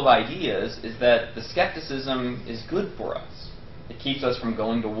skeptical of ideas is that the skepticism is good for us. It keeps us from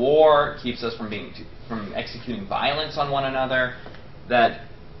going to war. It keeps us from executing violence on one another. That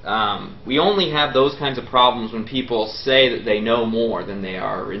we only have those kinds of problems when people say that they know more than they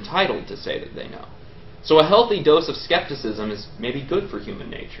are entitled to say that they know. So a healthy dose of skepticism is maybe good for human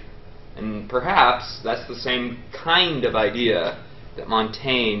nature. And perhaps that's the same kind of idea that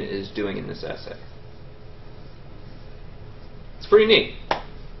Montaigne is doing in this essay. It's pretty neat.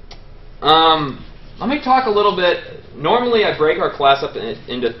 Let me talk a little bit. Normally I break our class up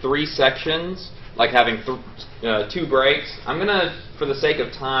into 3 sections, like having 2 breaks. I'm going to, for the sake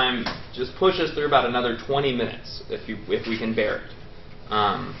of time, just push us through about another 20 minutes, if we can bear it.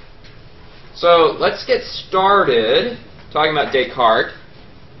 So let's get started talking about Descartes.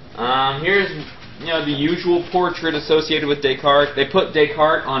 Here's the usual portrait associated with Descartes. They put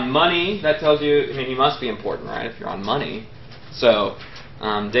Descartes on money. That tells you, I mean, he must be important, right, if you're on money. So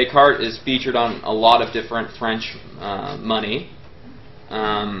Descartes is featured on a lot of different French money.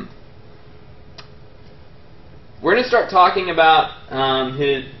 We're going to start talking about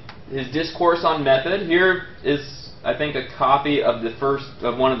his Discourse on Method. Here is, I think, a copy of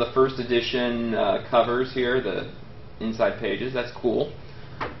one of the first edition covers here, the inside pages. That's cool.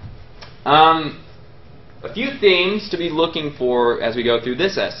 A few themes to be looking for as we go through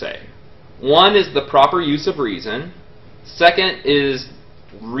this essay. One is the proper use of reason. Second is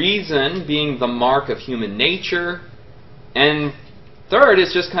reason being the mark of human nature. And third,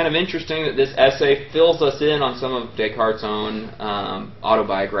 it's just kind of interesting that this essay fills us in on some of Descartes' own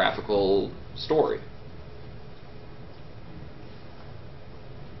autobiographical story.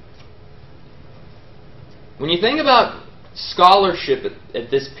 When you think about scholarship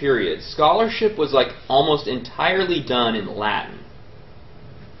at this period, scholarship was like almost entirely done in Latin.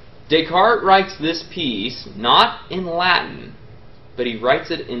 Descartes writes this piece not in Latin, but he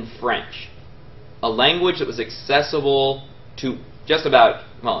writes it in French, a language that was accessible to just about,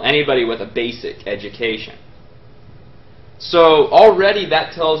 well, anybody with a basic education. So already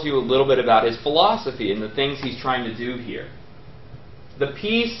that tells you a little bit about his philosophy and the things he's trying to do here. The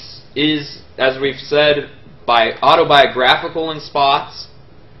piece is, as we've said, autobiographical in spots.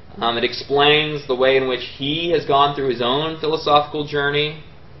 It explains the way in which he has gone through his own philosophical journey.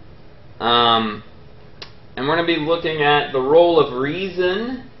 And we're going to be looking at the role of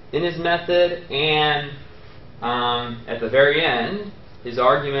reason in his method, and at the very end, his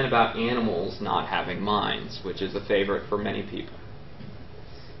argument about animals not having minds, which is a favorite for many people.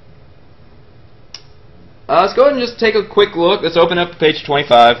 Let's go ahead and just take a quick look. Let's open up page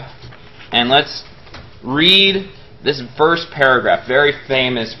 25, and let's read this first paragraph, very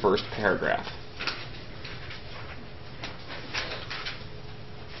famous first paragraph.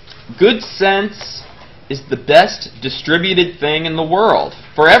 Good sense is the best distributed thing in the world,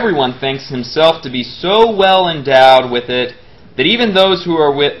 for everyone thinks himself to be so well endowed with it that even those who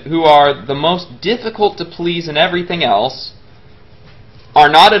are the most difficult to please in everything else are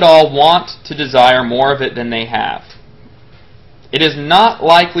not at all wont to desire more of it than they have. It is not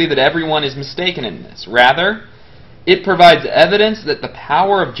likely that everyone is mistaken in this. Rather, it provides evidence that the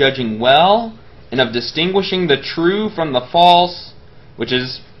power of judging well and of distinguishing the true from the false, which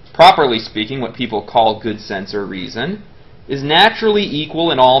is, properly speaking, what people call good sense or reason, is naturally equal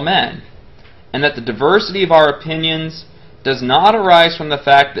in all men, and that the diversity of our opinions does not arise from the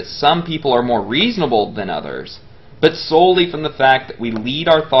fact that some people are more reasonable than others, but solely from the fact that we lead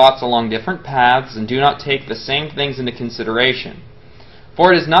our thoughts along different paths and do not take the same things into consideration.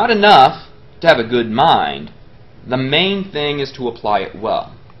 For it is not enough to have a good mind. The main thing is to apply it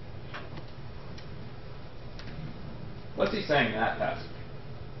well. What's he saying in that passage?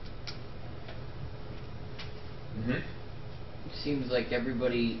 It seems like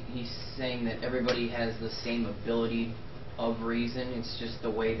he's saying that everybody has the same ability of reason. It's just the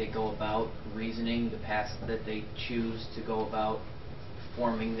way they go about reasoning, the path that they choose to go about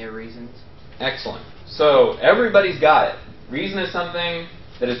forming their reasons. Excellent. So everybody's got it. Reason is something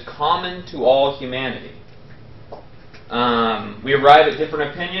that is common to all humanity. We arrive at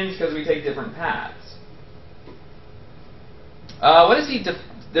different opinions because we take different paths.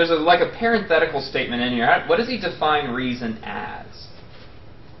 There's a parenthetical statement in here. What does he define reason as?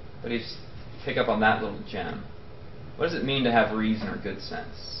 But pick up on that little gem. What does it mean to have reason or good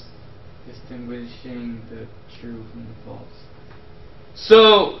sense? Distinguishing the true from the false.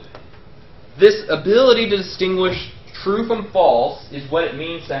 So, this ability to distinguish true from false is what it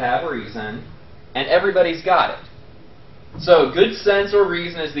means to have reason, and everybody's got it. So, good sense or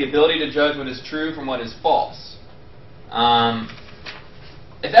reason is the ability to judge what is true from what is false.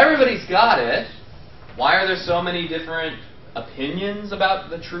 If everybody's got it, why are there so many different opinions about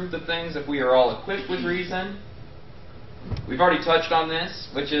the truth of things if we are all equipped with reason? We've already touched on this,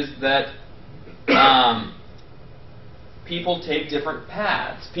 which is that people take different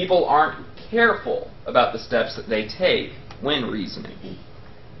paths. People aren't careful about the steps that they take when reasoning.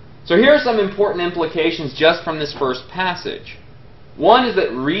 So here are some important implications just from this first passage. One is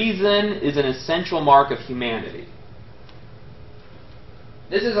that reason is an essential mark of humanity.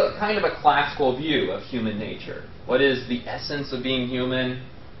 This is a kind of a classical view of human nature. What is the essence of being human?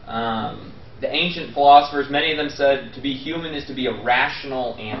 The ancient philosophers, many of them said to be human is to be a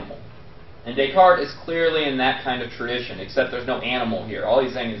rational animal. And Descartes is clearly in that kind of tradition, except there's no animal here. All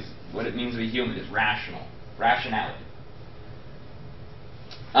he's saying is what it means to be human is rational, rationality.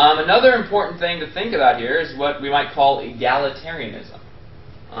 Another important thing to think about here is what we might call egalitarianism.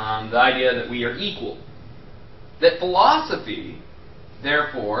 The idea that we are equal. That philosophy,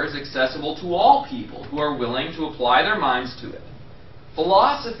 therefore, is accessible to all people who are willing to apply their minds to it.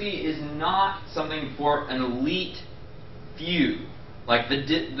 Philosophy is not something for an elite few, like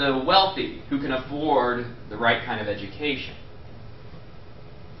the wealthy who can afford the right kind of education.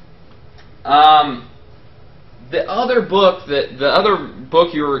 The other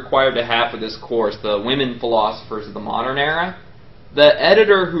book you were required to have for this course, The Women Philosophers of the Modern Era, the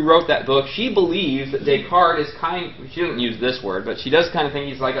editor who wrote that book, she believes that Descartes is she doesn't use this word, but she does kind of think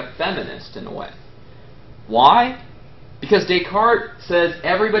he's like a feminist in a way. Why? Because Descartes says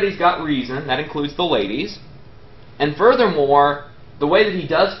everybody's got reason, that includes the ladies, and furthermore, the way that he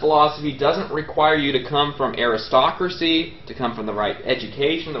does philosophy doesn't require you to come from aristocracy, to come from the right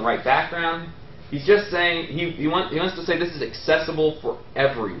education, the right background. He's just saying, he wants to say this is accessible for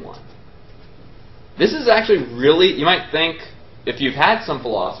everyone. This is actually really, you might think, if you've had some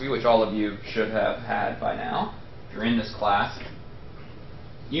philosophy, which all of you should have had by now, if you're in this class,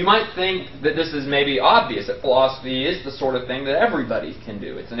 you might think that this is maybe obvious, that philosophy is the sort of thing that everybody can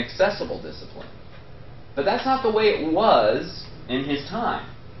do. It's an accessible discipline. But that's not the way it was in his time.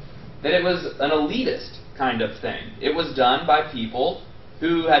 That it was an elitist kind of thing. It was done by people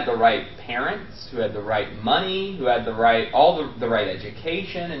who had the right parents, who had the right money, who had the right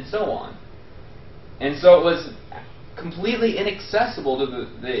education, and so on. And so it was completely inaccessible to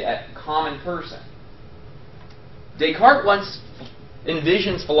the common person. Descartes once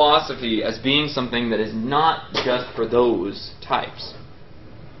envisions philosophy as being something that is not just for those types.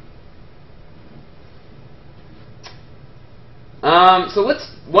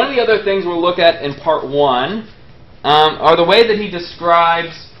 One of the other things we'll look at in part 1 are the way that he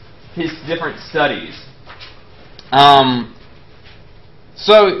describes his different studies.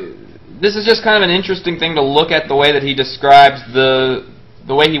 So this is just kind of an interesting thing to look at, the way that he describes the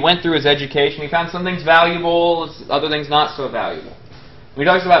way he went through his education. He found some things valuable, other things not so valuable. When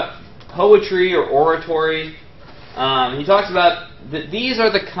he talks about poetry or oratory, he talks about that these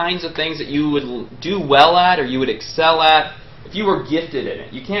are the kinds of things that you would do well at or you would excel at if you were gifted in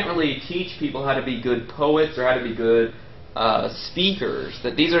it. You can't really teach people how to be good poets or how to be good speakers.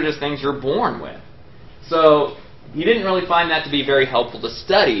 That these are just things you're born with. So he didn't really find that to be very helpful to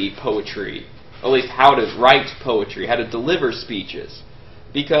study poetry, at least how to write poetry, how to deliver speeches,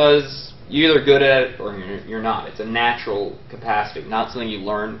 because you're either good at it or you're not. It's a natural capacity, not something you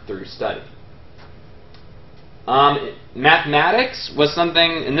learn through study. Mathematics was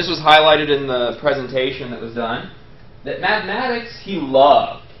something, and this was highlighted in the presentation that was done, that mathematics he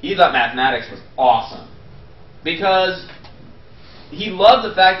loved. He thought mathematics was awesome, because he loved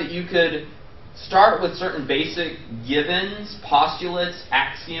the fact that you could start with certain basic givens, postulates,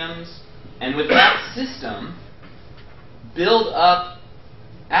 axioms, and with that system, build up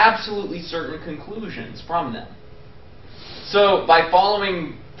absolutely certain conclusions from them. So by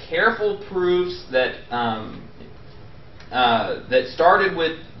following careful proofs that started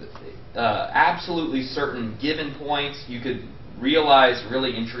with absolutely certain given points, you could realize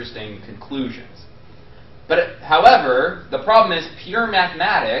really interesting conclusions. But however, the problem is pure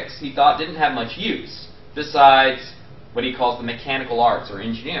mathematics, he thought, didn't have much use besides what he calls the mechanical arts or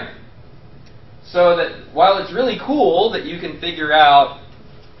engineering. So that while it's really cool that you can figure out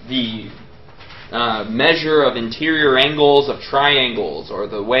the measure of interior angles of triangles, or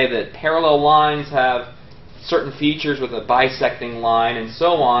the way that parallel lines have certain features with a bisecting line, and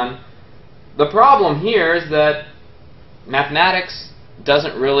so on, the problem here is that mathematics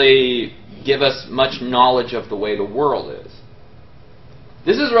doesn't really give us much knowledge of the way the world is.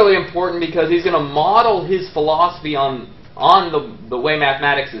 This is really important because he's going to model his philosophy on the way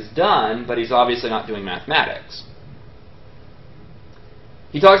mathematics is done, but he's obviously not doing mathematics.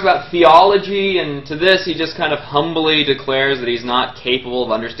 He talks about theology, and to this he just kind of humbly declares that he's not capable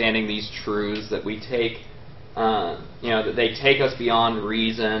of understanding these truths, that we take, that they take us beyond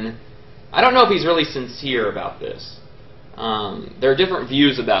reason. I don't know if he's really sincere about this. There are different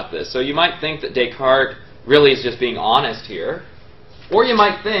views about this. So you might think that Descartes really is just being honest here. Or you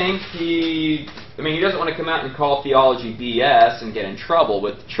might think he doesn't want to come out and call theology BS and get in trouble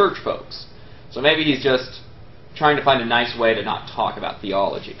with church folks. So maybe he's just trying to find a nice way to not talk about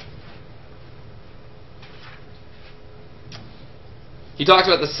theology. He talks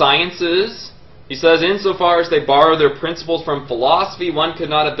about the sciences. He says, insofar as they borrow their principles from philosophy, one could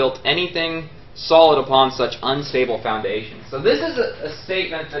not have built anything solid upon such unstable foundations. So this is a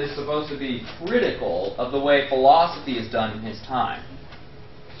statement that is supposed to be critical of the way philosophy is done in his time.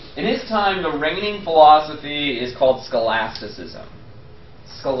 In his time, the reigning philosophy is called scholasticism.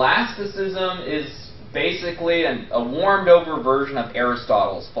 Scholasticism is basically a warmed-over version of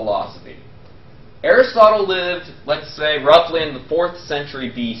Aristotle's philosophy. Aristotle lived, let's say, roughly in the 4th century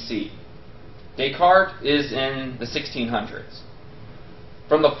BC. Descartes is in the 1600s.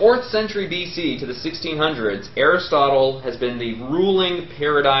 From the 4th century BC to the 1600s, Aristotle has been the ruling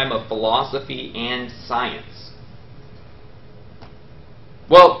paradigm of philosophy and science.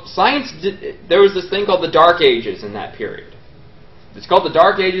 Well, there was this thing called the Dark Ages in that period. It's called the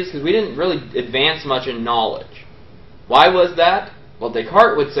Dark Ages because we didn't really advance much in knowledge. Why was that? Well,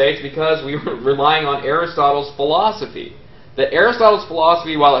 Descartes would say it's because we were relying on Aristotle's philosophy. That Aristotle's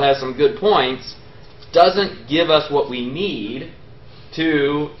philosophy, while it has some good points, doesn't give us what we need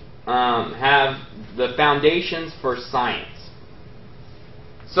to have the foundations for science.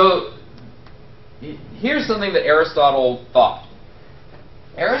 So, here's something that Aristotle thought.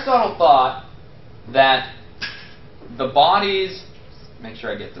 Aristotle thought that the bodies... Make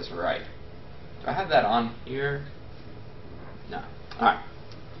sure I get this right. Do I have that on here? No. Alright.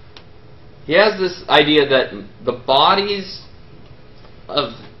 He has this idea that the bodies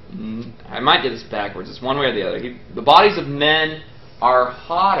of... I might get this backwards. It's one way or the other. The bodies of men are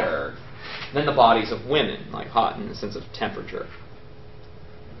hotter than the bodies of women. Like hot in the sense of temperature.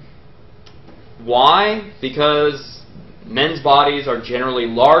 Why? Because men's bodies are generally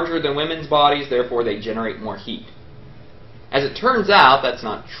larger than women's bodies, therefore they generate more heat. As it turns out, that's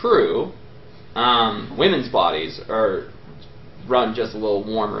not true. Women's bodies run just a little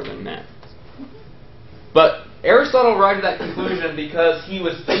warmer than men's. But Aristotle arrived at that conclusion because he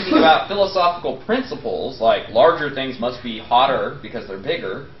was thinking about philosophical principles, like larger things must be hotter because they're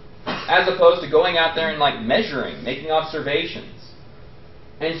bigger, as opposed to going out there and measuring, making observations.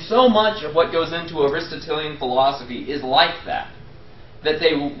 And so much of what goes into Aristotelian philosophy is like that. That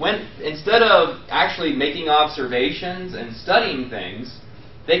they went, instead of actually making observations and studying things,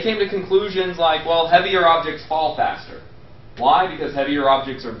 they came to conclusions like, well, heavier objects fall faster. Why? Because heavier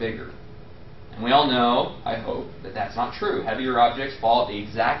objects are bigger. And we all know, I hope, that that's not true. Heavier objects fall at the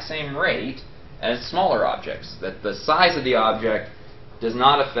exact same rate as smaller objects. That the size of the object does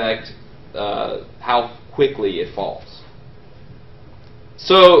not affect how quickly it falls.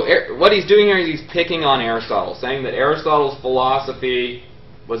 So what he's doing here is he's picking on Aristotle, saying that Aristotle's philosophy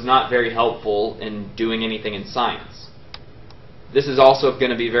was not very helpful in doing anything in science. This is also going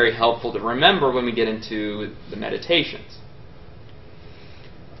to be very helpful to remember when we get into the Meditations.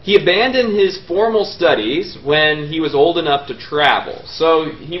 He abandoned his formal studies when he was old enough to travel. So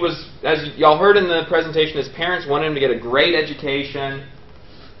he was, as y'all heard in the presentation, his parents wanted him to get a great education.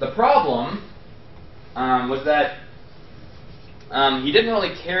 The problem was that he didn't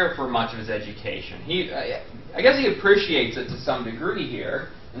really care for much of his education. I guess he appreciates it to some degree here,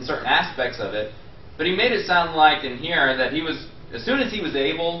 in certain aspects of it, but he made it sound like in here that as soon as he was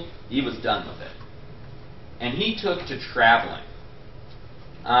able, he was done with it. And he took to traveling.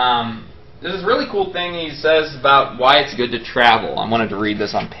 There's this really cool thing he says about why it's good to travel. I wanted to read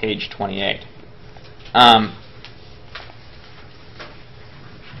this on page 28.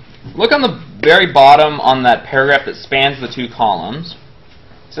 Look on the very bottom on that paragraph that spans the two columns.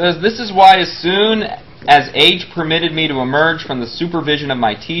 It says, "This is why as soon as age permitted me to emerge from the supervision of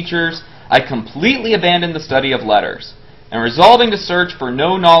my teachers, I completely abandoned the study of letters, and resolving to search for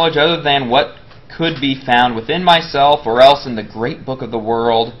no knowledge other than what could be found within myself or else in the great book of the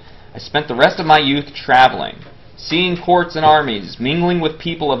world, I spent the rest of my youth traveling, seeing courts and armies, mingling with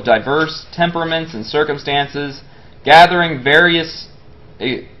people of diverse temperaments and circumstances, gathering various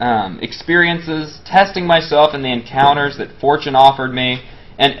experiences, testing myself in the encounters that fortune offered me,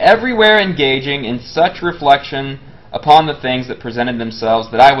 and everywhere engaging in such reflection upon the things that presented themselves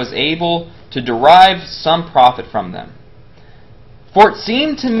that I was able to derive some profit from them. For it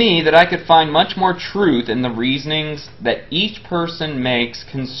seemed to me that I could find much more truth in the reasonings that each person makes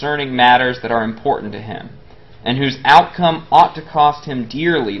concerning matters that are important to him, and whose outcome ought to cost him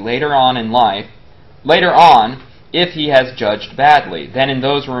dearly later on in life, if he has judged badly, than in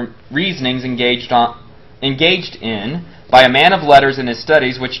those reasonings engaged in by a man of letters in his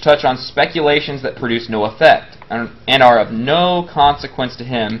studies, which touch on speculations that produce no effect, and are of no consequence to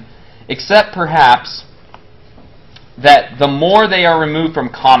him, except perhaps that the more they are removed from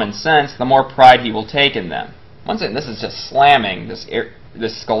common sense, the more pride he will take in them. Once again, this is just slamming this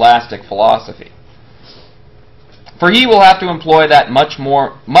scholastic philosophy. For he will have to employ that much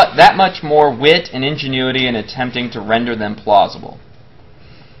more wit and ingenuity in attempting to render them plausible.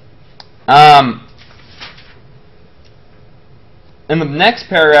 In the next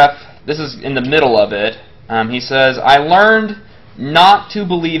paragraph, this is in the middle of it, he says, I learned not to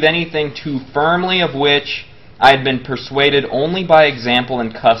believe anything too firmly of which I had been persuaded only by example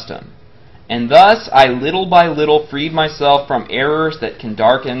and custom, and thus I little by little freed myself from errors that can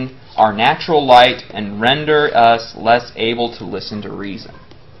darken our natural light and render us less able to listen to reason.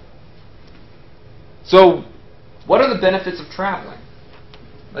 So, what are the benefits of traveling?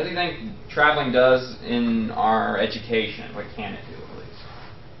 What do you think traveling does in our education? What can it do, at least?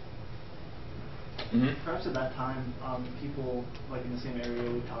 Mm-hmm. Perhaps at that time, people like in the same area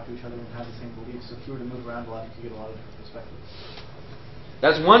would talk to each other and have the same beliefs. So if you were to move around a lot, you could get a lot of different perspectives.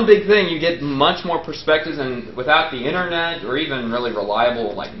 That's one big thing. You get much more perspectives, and without the internet or even really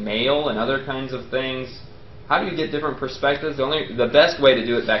reliable like mail and other kinds of things, how do you get different perspectives? The best way to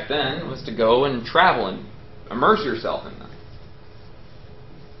do it back then was to go and travel and immerse yourself in them.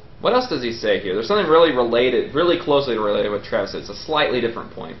 What else does he say here? There's something really related, really closely related with Travis. It's a slightly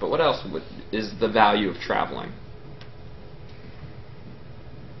different point, but what else is the value of traveling?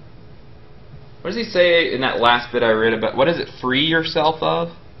 What does he say in that last bit I read about? What does it free yourself of?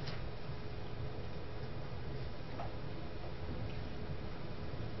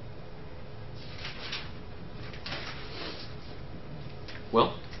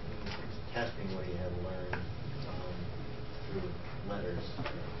 Well? Testing what you have learned through letters.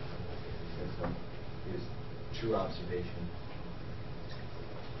 Is true observation.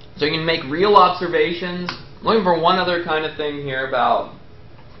 So you can make real observations. I'm looking for one other kind of thing here about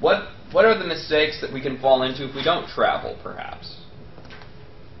what are the mistakes that we can fall into if we don't travel, perhaps?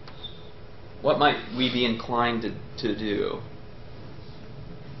 What might we be inclined to do?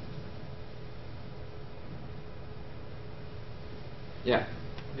 Yeah.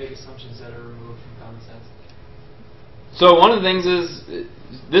 Make assumptions that are removed from common sense. So one of the things is,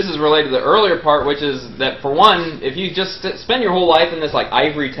 this is related to the earlier part, which is that for one, if you just spend your whole life in this like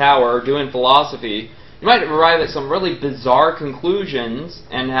ivory tower doing philosophy, you might arrive at some really bizarre conclusions,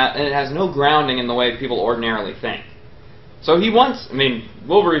 and it has no grounding in the way people ordinarily think. So he wants,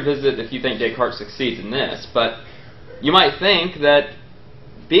 we'll revisit if you think Descartes succeeds in this, but you might think that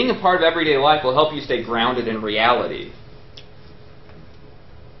being a part of everyday life will help you stay grounded in reality.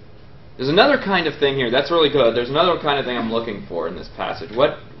 There's another kind of thing here, that's really good. There's another kind of thing I'm looking for in this passage.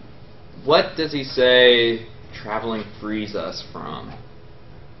 What does he say traveling frees us from?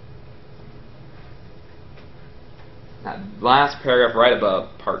 That last paragraph right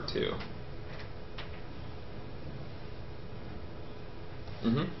above part 2.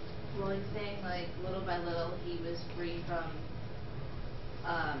 Mm-hmm. Well, he's saying, like, little by little, he was free from,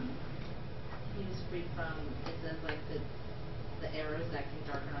 it says, like, the errors that can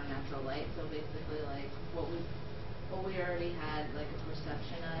darken our natural light. So basically, like, what we already had, like, a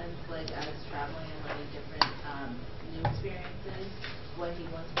perception of, like, as traveling and learning different new experiences, what he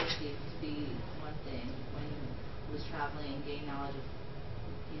once perceived to be one thing, when he was traveling and gaining knowledge of,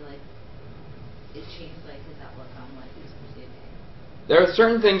 it changed, like, his outlook on what he was perceiving. There are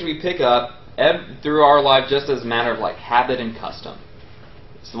certain things we pick up through our life just as a matter of, like, habit and custom.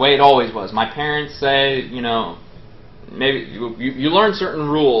 It's the way it always was. My parents say, maybe you learn certain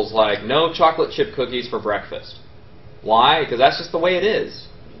rules, like no chocolate chip cookies for breakfast. Why? Because that's just the way it is.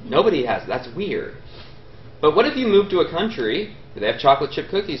 Nobody has. That's weird. But what if you move to a country where they have chocolate chip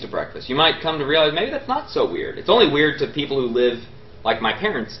cookies to breakfast? You might come to realize maybe that's not so weird. It's only weird to people who live like my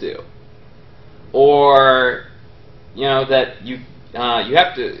parents do. Or, that you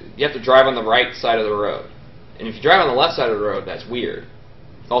have to drive on the right side of the road. And if you drive on the left side of the road, that's weird.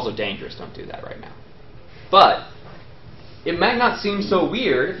 It's also dangerous. Don't do that right now. But it might not seem so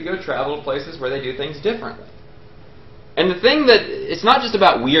weird if you go travel to places where they do things differently. And the thing that, it's not just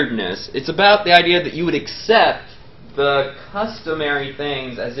about weirdness, it's about the idea that you would accept the customary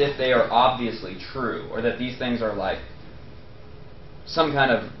things as if they are obviously true, or that these things are like some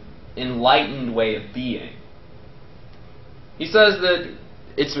kind of enlightened way of being. He says that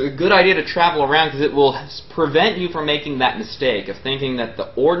it's a good idea to travel around because it will prevent you from making that mistake of thinking that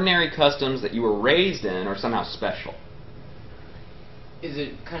the ordinary customs that you were raised in are somehow special. Is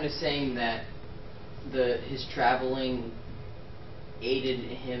it kind of saying that his traveling aided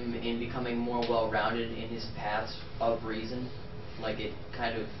him in becoming more well-rounded in his paths of reason? Like it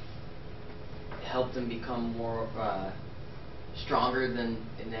kind of helped him become more stronger than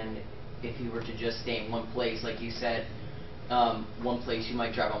if he were to just stay in one place. Like you said, one place you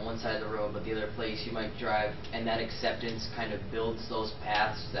might drive on one side of the road, but the other place you might drive, and that acceptance kind of builds those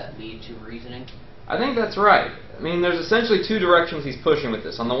paths that lead to reasoning? I think that's right. I mean, there's essentially two directions he's pushing with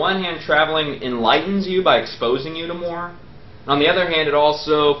this. On the one hand, traveling enlightens you by exposing you to more. And on the other hand, it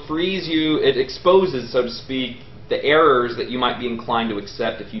also frees you, it exposes, so to speak, the errors that you might be inclined to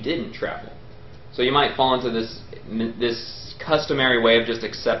accept if you didn't travel. So you might fall into this customary way of just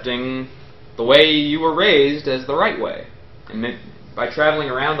accepting the way you were raised as the right way. And by traveling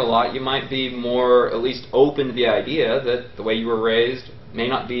around a lot, you might be more, at least open to the idea that the way you were raised may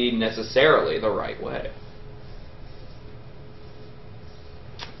not be necessarily the right way.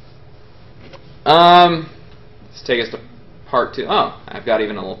 Let's take us to part 2. Oh, I've got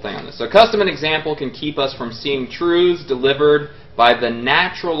even a little thing on this. So custom and example can keep us from seeing truths delivered by the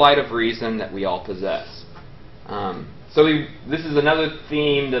natural light of reason that we all possess. This is another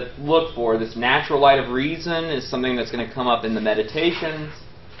theme to look for. This natural light of reason is something that's going to come up in the Meditations.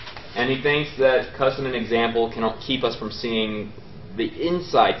 And he thinks that custom and example can keep us from seeing the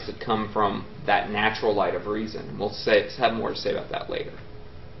insights that come from that natural light of reason. We'll have more to say about that later.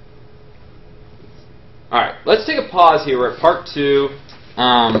 Alright, let's take a pause here. We're at part 2.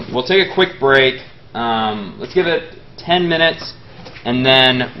 We'll take a quick break. Let's give it 10 minutes, and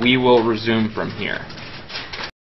then we will resume from here.